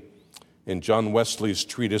consistently in John Wesley's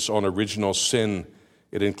treatise on original sin.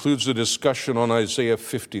 It includes a discussion on Isaiah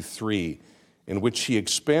 53, in which he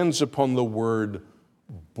expands upon the word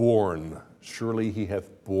borne. Surely he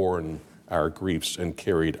hath borne our griefs and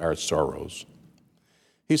carried our sorrows.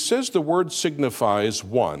 He says the word signifies,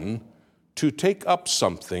 one, to take up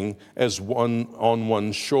something as one on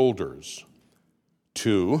one's shoulders.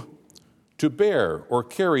 Two, to bear or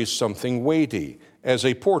carry something weighty, as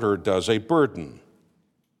a porter does a burden.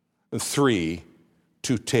 Three,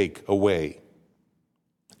 to take away.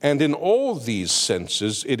 And in all these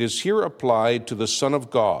senses, it is here applied to the Son of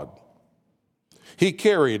God. He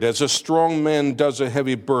carried, as a strong man does a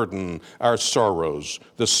heavy burden, our sorrows,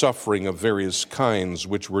 the suffering of various kinds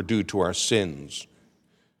which were due to our sins.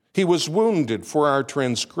 He was wounded for our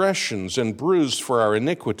transgressions and bruised for our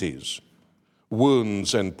iniquities.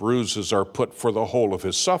 Wounds and bruises are put for the whole of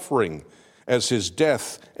his suffering, as his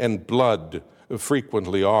death and blood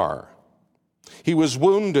frequently are. He was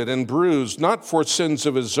wounded and bruised, not for sins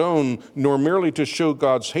of his own, nor merely to show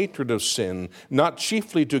God's hatred of sin, not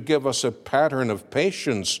chiefly to give us a pattern of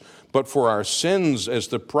patience, but for our sins as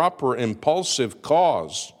the proper impulsive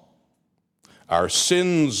cause. Our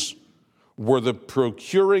sins were the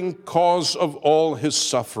procuring cause of all his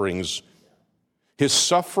sufferings. His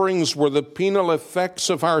sufferings were the penal effects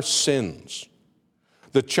of our sins.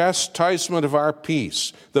 The chastisement of our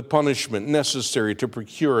peace, the punishment necessary to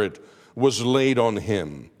procure it, was laid on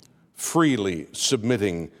him, freely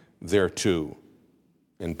submitting thereto.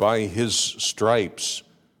 And by his stripes,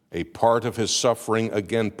 a part of his suffering,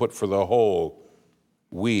 again put for the whole,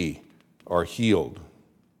 we are healed.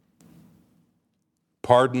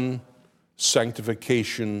 Pardon,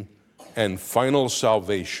 sanctification, and final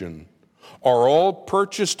salvation are all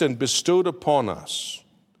purchased and bestowed upon us.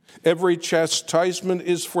 Every chastisement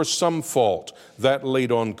is for some fault. That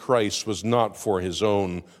laid on Christ was not for his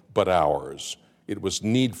own, but ours. It was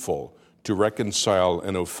needful to reconcile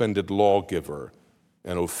an offended lawgiver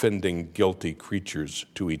and offending guilty creatures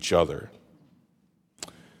to each other.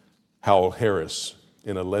 Howell Harris,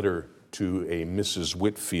 in a letter to a Mrs.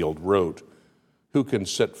 Whitfield, wrote, "Who can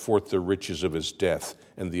set forth the riches of his death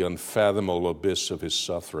and the unfathomable abyss of his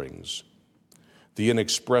sufferings? The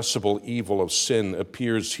inexpressible evil of sin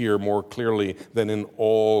appears here more clearly than in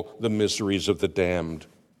all the miseries of the damned.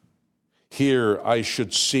 Here I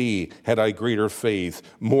should see, had I greater faith,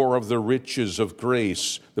 more of the riches of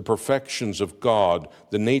grace, the perfections of God,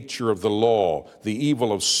 the nature of the law, the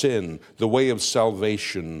evil of sin, the way of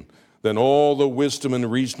salvation, than all the wisdom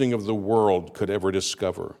and reasoning of the world could ever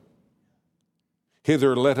discover.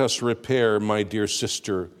 Hither let us repair, my dear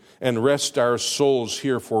sister, and rest our souls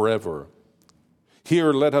here forever.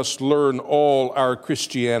 Here let us learn all our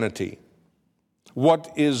Christianity.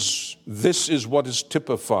 This is what is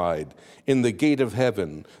typified in the gate of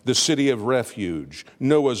heaven, the city of refuge,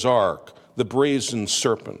 Noah's ark, the brazen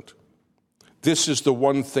serpent. This is the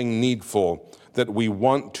one thing needful that we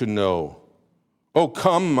want to know. Oh,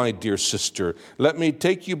 come, my dear sister, let me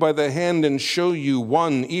take you by the hand and show you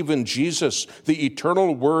one, even Jesus, the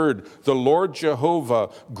eternal Word, the Lord Jehovah,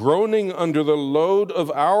 groaning under the load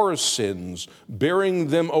of our sins, bearing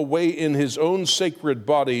them away in his own sacred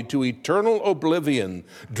body to eternal oblivion,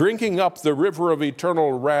 drinking up the river of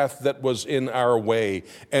eternal wrath that was in our way,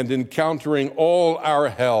 and encountering all our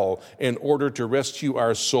hell in order to rescue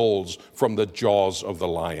our souls from the jaws of the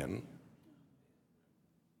lion."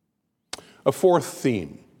 A fourth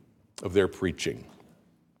theme of their preaching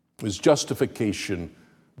is justification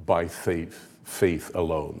by faith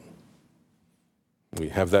alone. We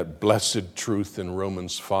have that blessed truth in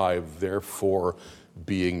Romans 5, therefore,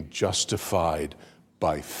 being justified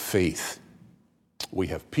by faith, we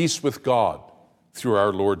have peace with God through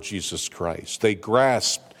our Lord Jesus Christ. They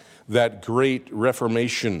grasped that great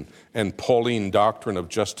Reformation and Pauline doctrine of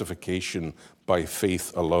justification by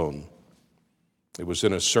faith alone. It was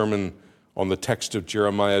in a sermon on the text of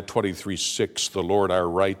Jeremiah 23:6, the Lord our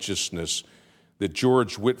righteousness, that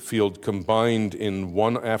George Whitefield combined in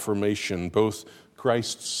one affirmation both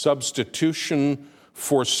Christ's substitution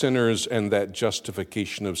for sinners and that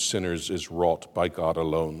justification of sinners is wrought by God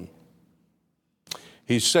alone.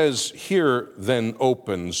 He says, here then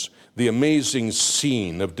opens the amazing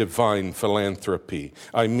scene of divine philanthropy.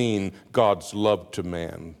 I mean, God's love to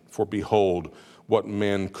man. For behold, what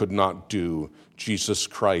man could not do, Jesus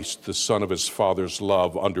Christ, the Son of his Father's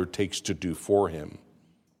love, undertakes to do for him.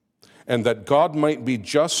 And that God might be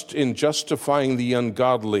just in justifying the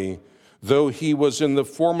ungodly, though he was in the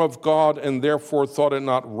form of God and therefore thought it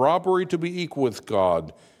not robbery to be equal with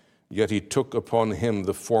God, yet he took upon him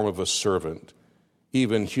the form of a servant,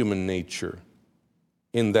 even human nature.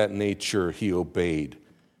 In that nature he obeyed,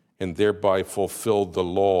 and thereby fulfilled the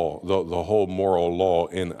law, the whole moral law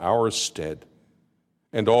in our stead,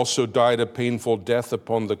 and also died a painful death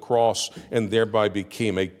upon the cross, and thereby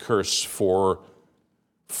became a curse for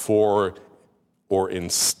or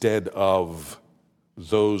instead of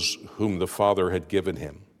those whom the Father had given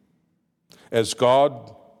him. As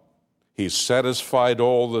God, he satisfied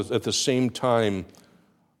all at the same time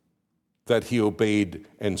that he obeyed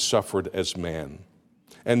and suffered as man.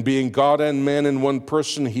 And being God and man in one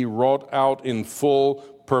person, he wrought out in full,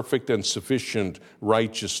 perfect, and sufficient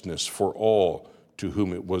righteousness for all to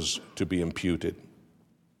whom it was to be imputed.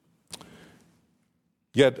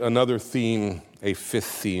 Yet another theme, a fifth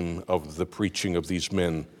theme of the preaching of these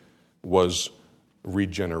men was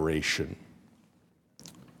regeneration,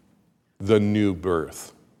 the new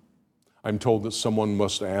birth. I'm told that someone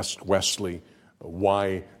must ask Wesley,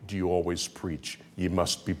 why do you always preach, ye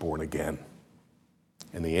must be born again?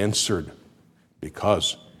 And he answered,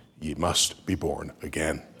 because ye must be born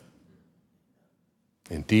again.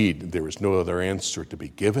 Indeed, there is no other answer to be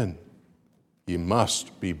given. Ye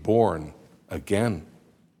must be born again.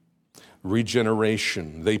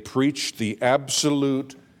 Regeneration. They preached the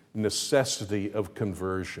absolute necessity of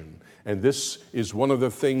conversion. And this is one of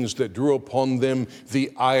the things that drew upon them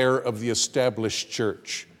the ire of the established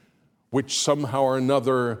church, which somehow or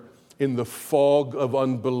another, in the fog of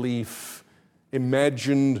unbelief,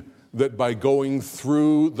 imagined that by going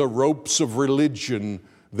through the ropes of religion,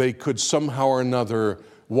 they could somehow or another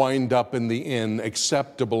wind up in the end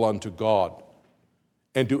acceptable unto God.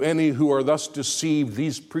 And to any who are thus deceived,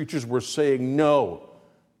 these preachers were saying, no,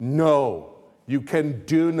 you can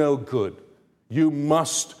do no good. You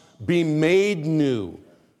must be made new.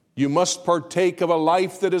 You must partake of a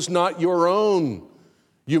life that is not your own.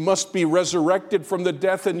 You must be resurrected from the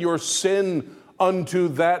death in your sin unto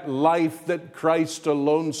that life that Christ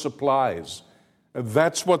alone supplies.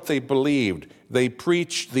 That's what they believed. They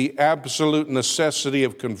preached the absolute necessity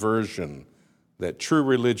of conversion, that true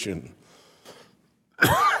religion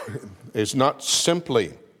is not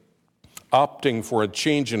simply opting for a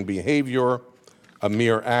change in behavior, a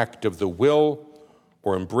mere act of the will,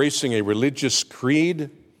 or embracing a religious creed,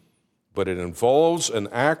 but it involves an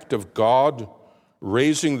act of God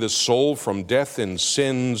raising the soul from death in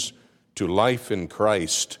sins to life in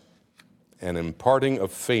Christ, and imparting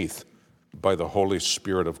of faith by the Holy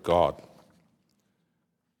Spirit of God.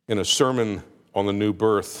 In a sermon on the new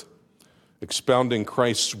birth, expounding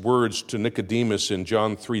Christ's words to Nicodemus in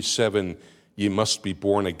John 3:7, "Ye must be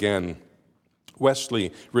born again,"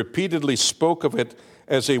 Wesley repeatedly spoke of it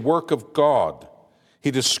as a work of God. He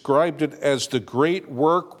described it as the great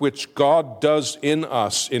work which God does in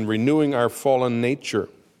us in renewing our fallen nature.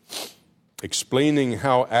 Explaining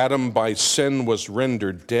how Adam by sin was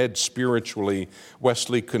rendered dead spiritually,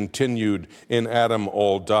 Wesley continued, "In Adam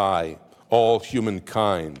all die, all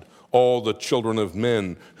humankind, all the children of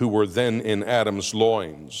men who were then in Adam's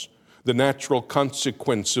loins. The natural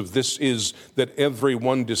consequence of this is that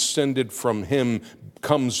everyone descended from him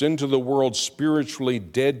comes into the world spiritually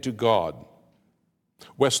dead to God."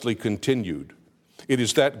 Wesley continued, "It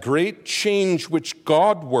is that great change which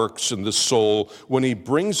God works in the soul when he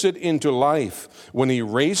brings it into life, when he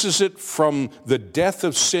raises it from the death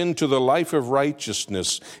of sin to the life of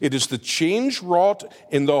righteousness. It is the change wrought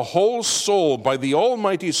in the whole soul by the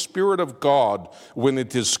Almighty Spirit of God when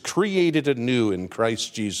it is created anew in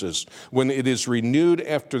Christ Jesus, when it is renewed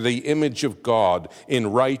after the image of God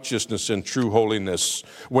in righteousness and true holiness,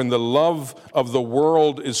 when the love of the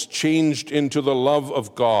world is changed into the love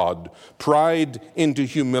of God, pride into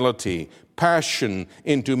humility, passion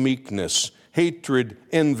into meekness, hatred,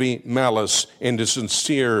 envy, malice, and a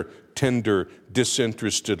sincere, tender,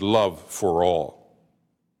 disinterested love for all."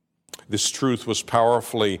 This truth was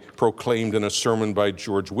powerfully proclaimed in a sermon by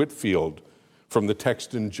George Whitefield from the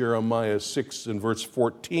text in Jeremiah 6 and verse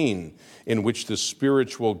 14, in which the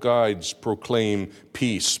spiritual guides proclaim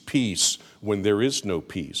peace, peace, when there is no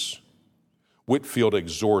peace. Whitefield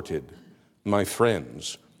exhorted, "My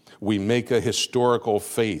friends, we mistake a historical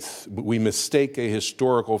faith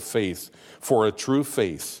for a true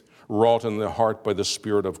faith wrought in the heart by the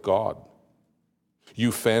Spirit of God.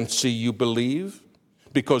 You fancy you believe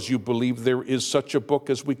because you believe there is such a book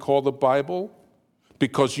as we call the Bible,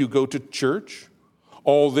 because you go to church.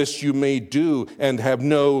 All this you may do and have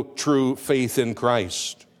no true faith in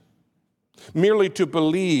Christ. Merely to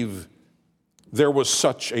believe there was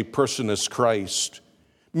such a person as Christ,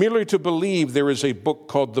 merely to believe there is a book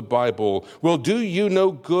called the Bible, will do you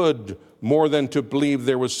no good more than to believe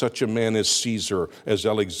there was such a man as Caesar, as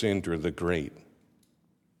Alexander the Great."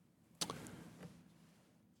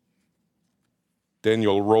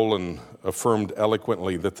 Daniel Rowland affirmed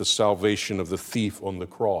eloquently that the salvation of the thief on the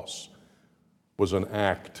cross was an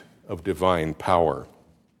act of divine power.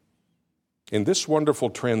 In this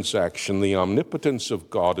wonderful transaction, the omnipotence of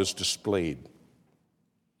God is displayed.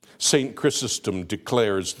 St. Chrysostom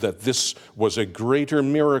declares that this was a greater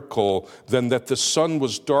miracle than that the sun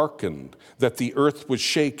was darkened, that the earth was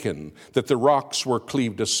shaken, that the rocks were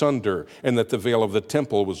cleaved asunder, and that the veil of the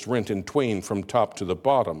temple was rent in twain from top to the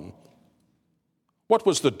bottom. What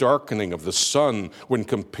was the darkening of the sun when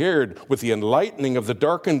compared with the enlightening of the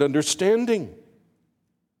darkened understanding?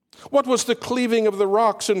 What was the cleaving of the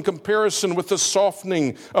rocks in comparison with the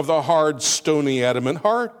softening of the hard, stony, adamant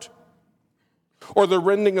heart? Or the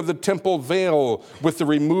rending of the temple veil with the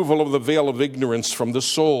removal of the veil of ignorance from the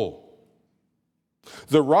soul?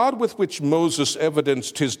 The rod with which Moses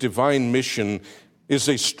evidenced his divine mission is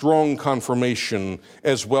a strong confirmation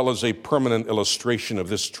as well as a permanent illustration of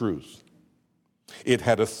this truth. It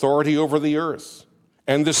had authority over the earth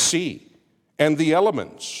and the sea and the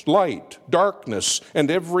elements, light, darkness,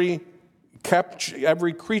 and every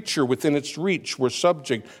creature within its reach were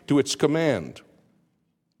subject to its command.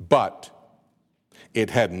 But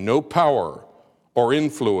it had no power or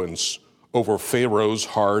influence over Pharaoh's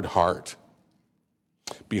hard heart.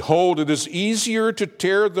 Behold, it is easier to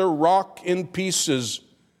tear the rock in pieces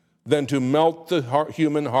than to melt the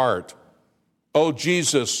human heart. O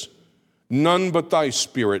Jesus, none but thy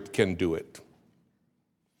Spirit can do it.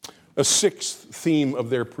 A sixth theme of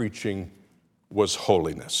their preaching was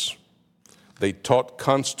holiness. They taught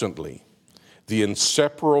constantly the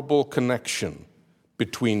inseparable connection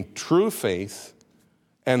between true faith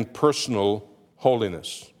and personal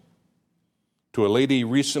holiness. To a lady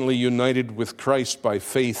recently united with Christ by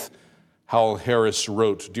faith, Hal Harris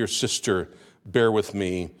wrote, "Dear sister, bear with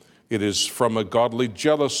me. It is from a godly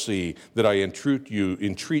jealousy that I entreat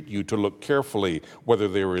you to look carefully whether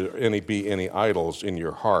there be any idols in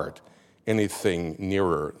your heart, anything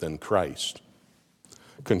nearer than Christ."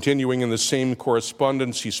 Continuing in the same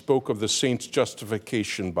correspondence, he spoke of the saints'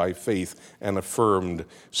 justification by faith and affirmed,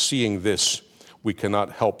 "Seeing this, we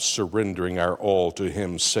cannot help surrendering our all to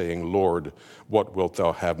him, saying, 'Lord, what wilt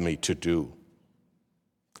thou have me to do?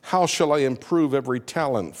 How shall I improve every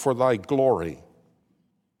talent for thy glory?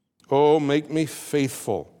 Oh, make me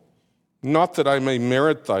faithful, not that I may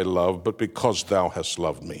merit thy love, but because thou hast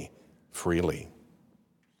loved me freely."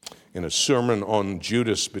 In a sermon on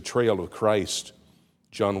Judas' betrayal of Christ,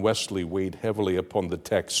 John Wesley weighed heavily upon the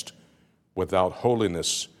text, "Without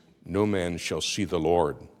holiness, no man shall see the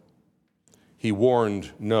Lord." He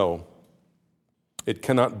warned, "No, it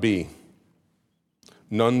cannot be.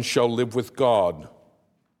 None shall live with God,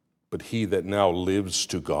 but he that now lives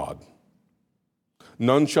to God.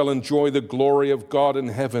 None shall enjoy the glory of God in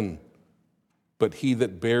heaven, but he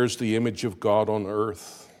that bears the image of God on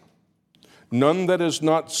earth. None that is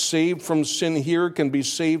not saved from sin here can be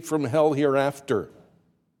saved from hell hereafter.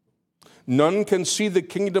 None can see the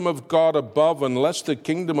kingdom of God above unless the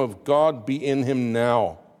kingdom of God be in him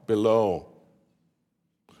now, below.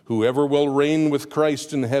 Whoever will reign with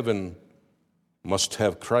Christ in heaven must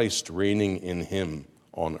have Christ reigning in him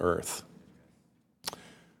on earth."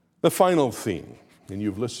 The final theme, and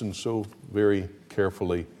you've listened so very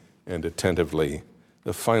carefully and attentively,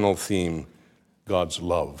 the final theme, God's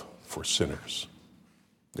love for sinners.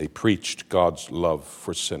 They preached God's love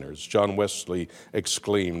for sinners. John Wesley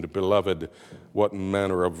exclaimed, "Beloved, what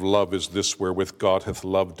manner of love is this wherewith God hath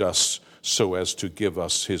loved us, so as to give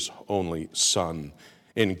us his only Son,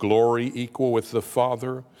 in glory equal with the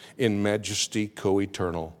Father, in majesty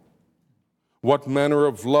co-eternal? What manner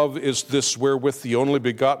of love is this wherewith the only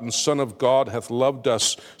begotten Son of God hath loved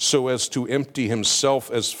us, so as to empty himself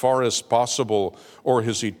as far as possible of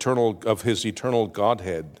his eternal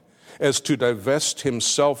Godhead, as to divest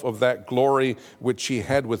himself of that glory which he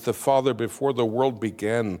had with the Father before the world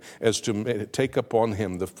began, as to take upon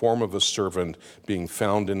him the form of a servant, being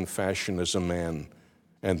found in fashion as a man,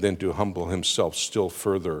 and then to humble himself still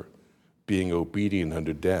further, being obedient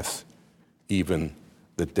unto death, even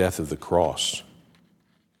the death of the cross."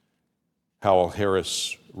 Hal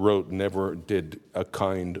Harris wrote, "Never did a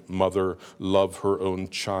kind mother love her own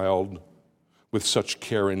child with such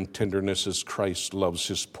care and tenderness as Christ loves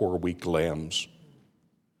his poor weak lambs.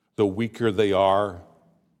 The weaker they are,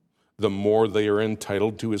 the more they are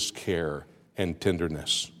entitled to his care and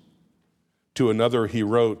tenderness." To another he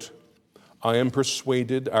wrote, "I am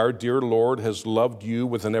persuaded our dear Lord has loved you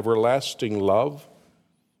with an everlasting love,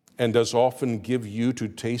 and does often give you to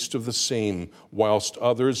taste of the same, whilst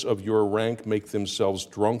others of your rank make themselves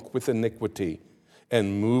drunk with iniquity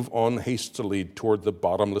and move on hastily toward the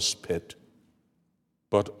bottomless pit.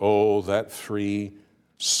 But oh, that free,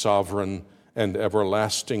 sovereign, and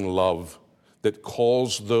everlasting love that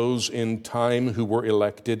calls those in time who were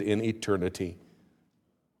elected in eternity.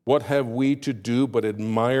 What have we to do but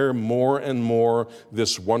admire more and more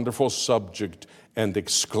this wonderful subject and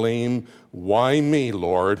exclaim, 'Why me,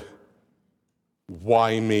 Lord?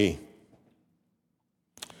 Why me?'"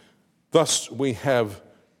 Thus we have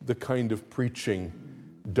the kind of preaching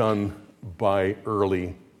done by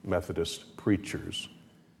early Methodist preachers.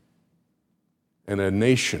 And a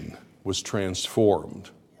nation was transformed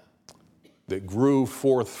that grew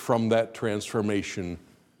forth from that transformation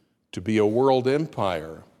to be a world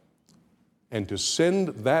empire and to send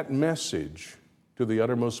that message to the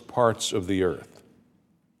uttermost parts of the earth.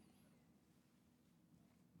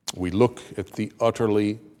 We look at the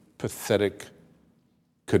utterly pathetic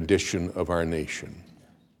condition of our nation.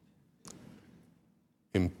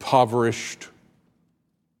 Impoverished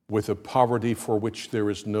with a poverty for which there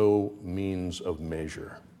is no means of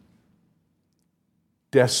measure.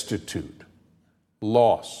 Destitute,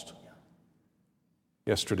 lost.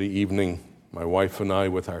 Yesterday evening, my wife and I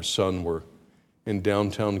with our son were in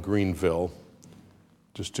downtown Greenville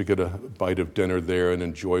just to get a bite of dinner there and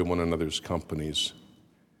enjoy one another's companies.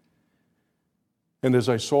 And as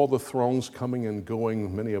I saw the throngs coming and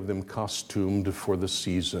going, many of them costumed for the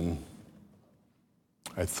season,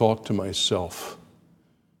 I thought to myself,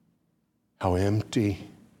 how empty,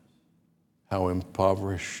 how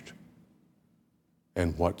impoverished,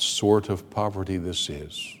 and what sort of poverty this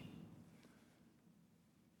is.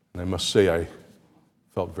 And I must say, I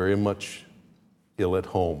felt very much ill at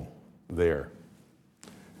home there.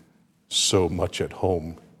 So much at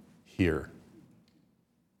home here.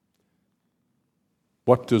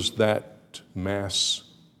 What does that mass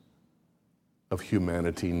of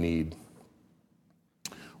humanity need?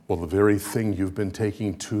 Well, the very thing you've been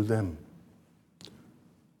taking to them.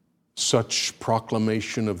 Such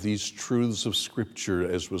proclamation of these truths of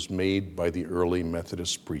Scripture as was made by the early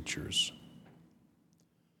Methodist preachers.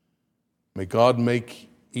 May God make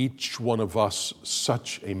each one of us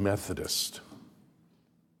such a Methodist.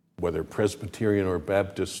 Whether Presbyterian or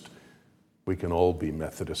Baptist, we can all be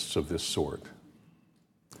Methodists of this sort.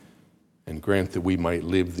 And grant that we might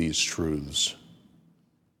live these truths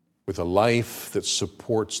with a life that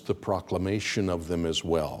supports the proclamation of them as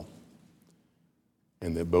well.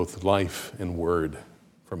 And that both life and word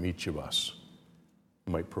from each of us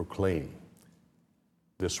might proclaim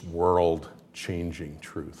this world-changing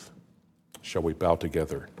truth. Shall we bow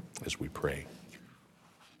together as we pray?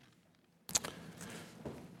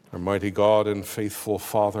 Our mighty God and faithful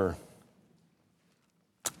Father,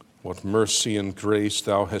 what mercy and grace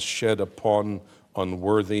Thou hast shed upon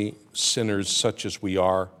unworthy sinners such as we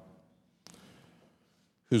are,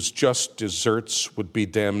 whose just deserts would be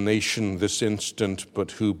damnation this instant,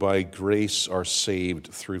 but who by grace are saved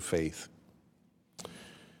through faith.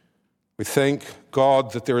 We thank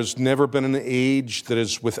God that there has never been an age that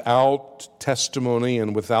is without testimony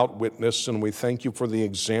and without witness, and we thank You for the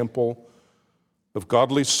example of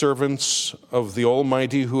godly servants of the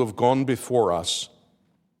Almighty who have gone before us.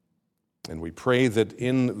 And we pray that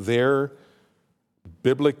in their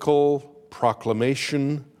biblical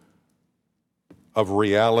proclamation of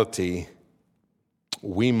reality,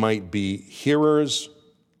 we might be hearers,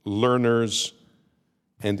 learners,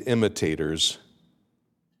 and imitators,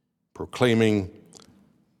 proclaiming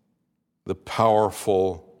the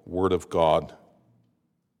powerful Word of God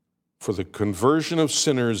for the conversion of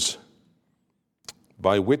sinners,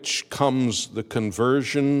 by which comes the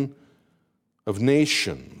conversion of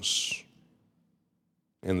nations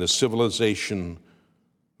and the civilization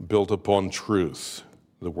built upon truth,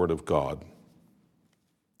 the Word of God.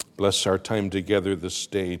 Bless our time together this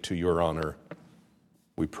day to Your honor.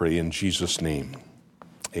 We pray in Jesus' name.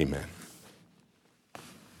 Amen.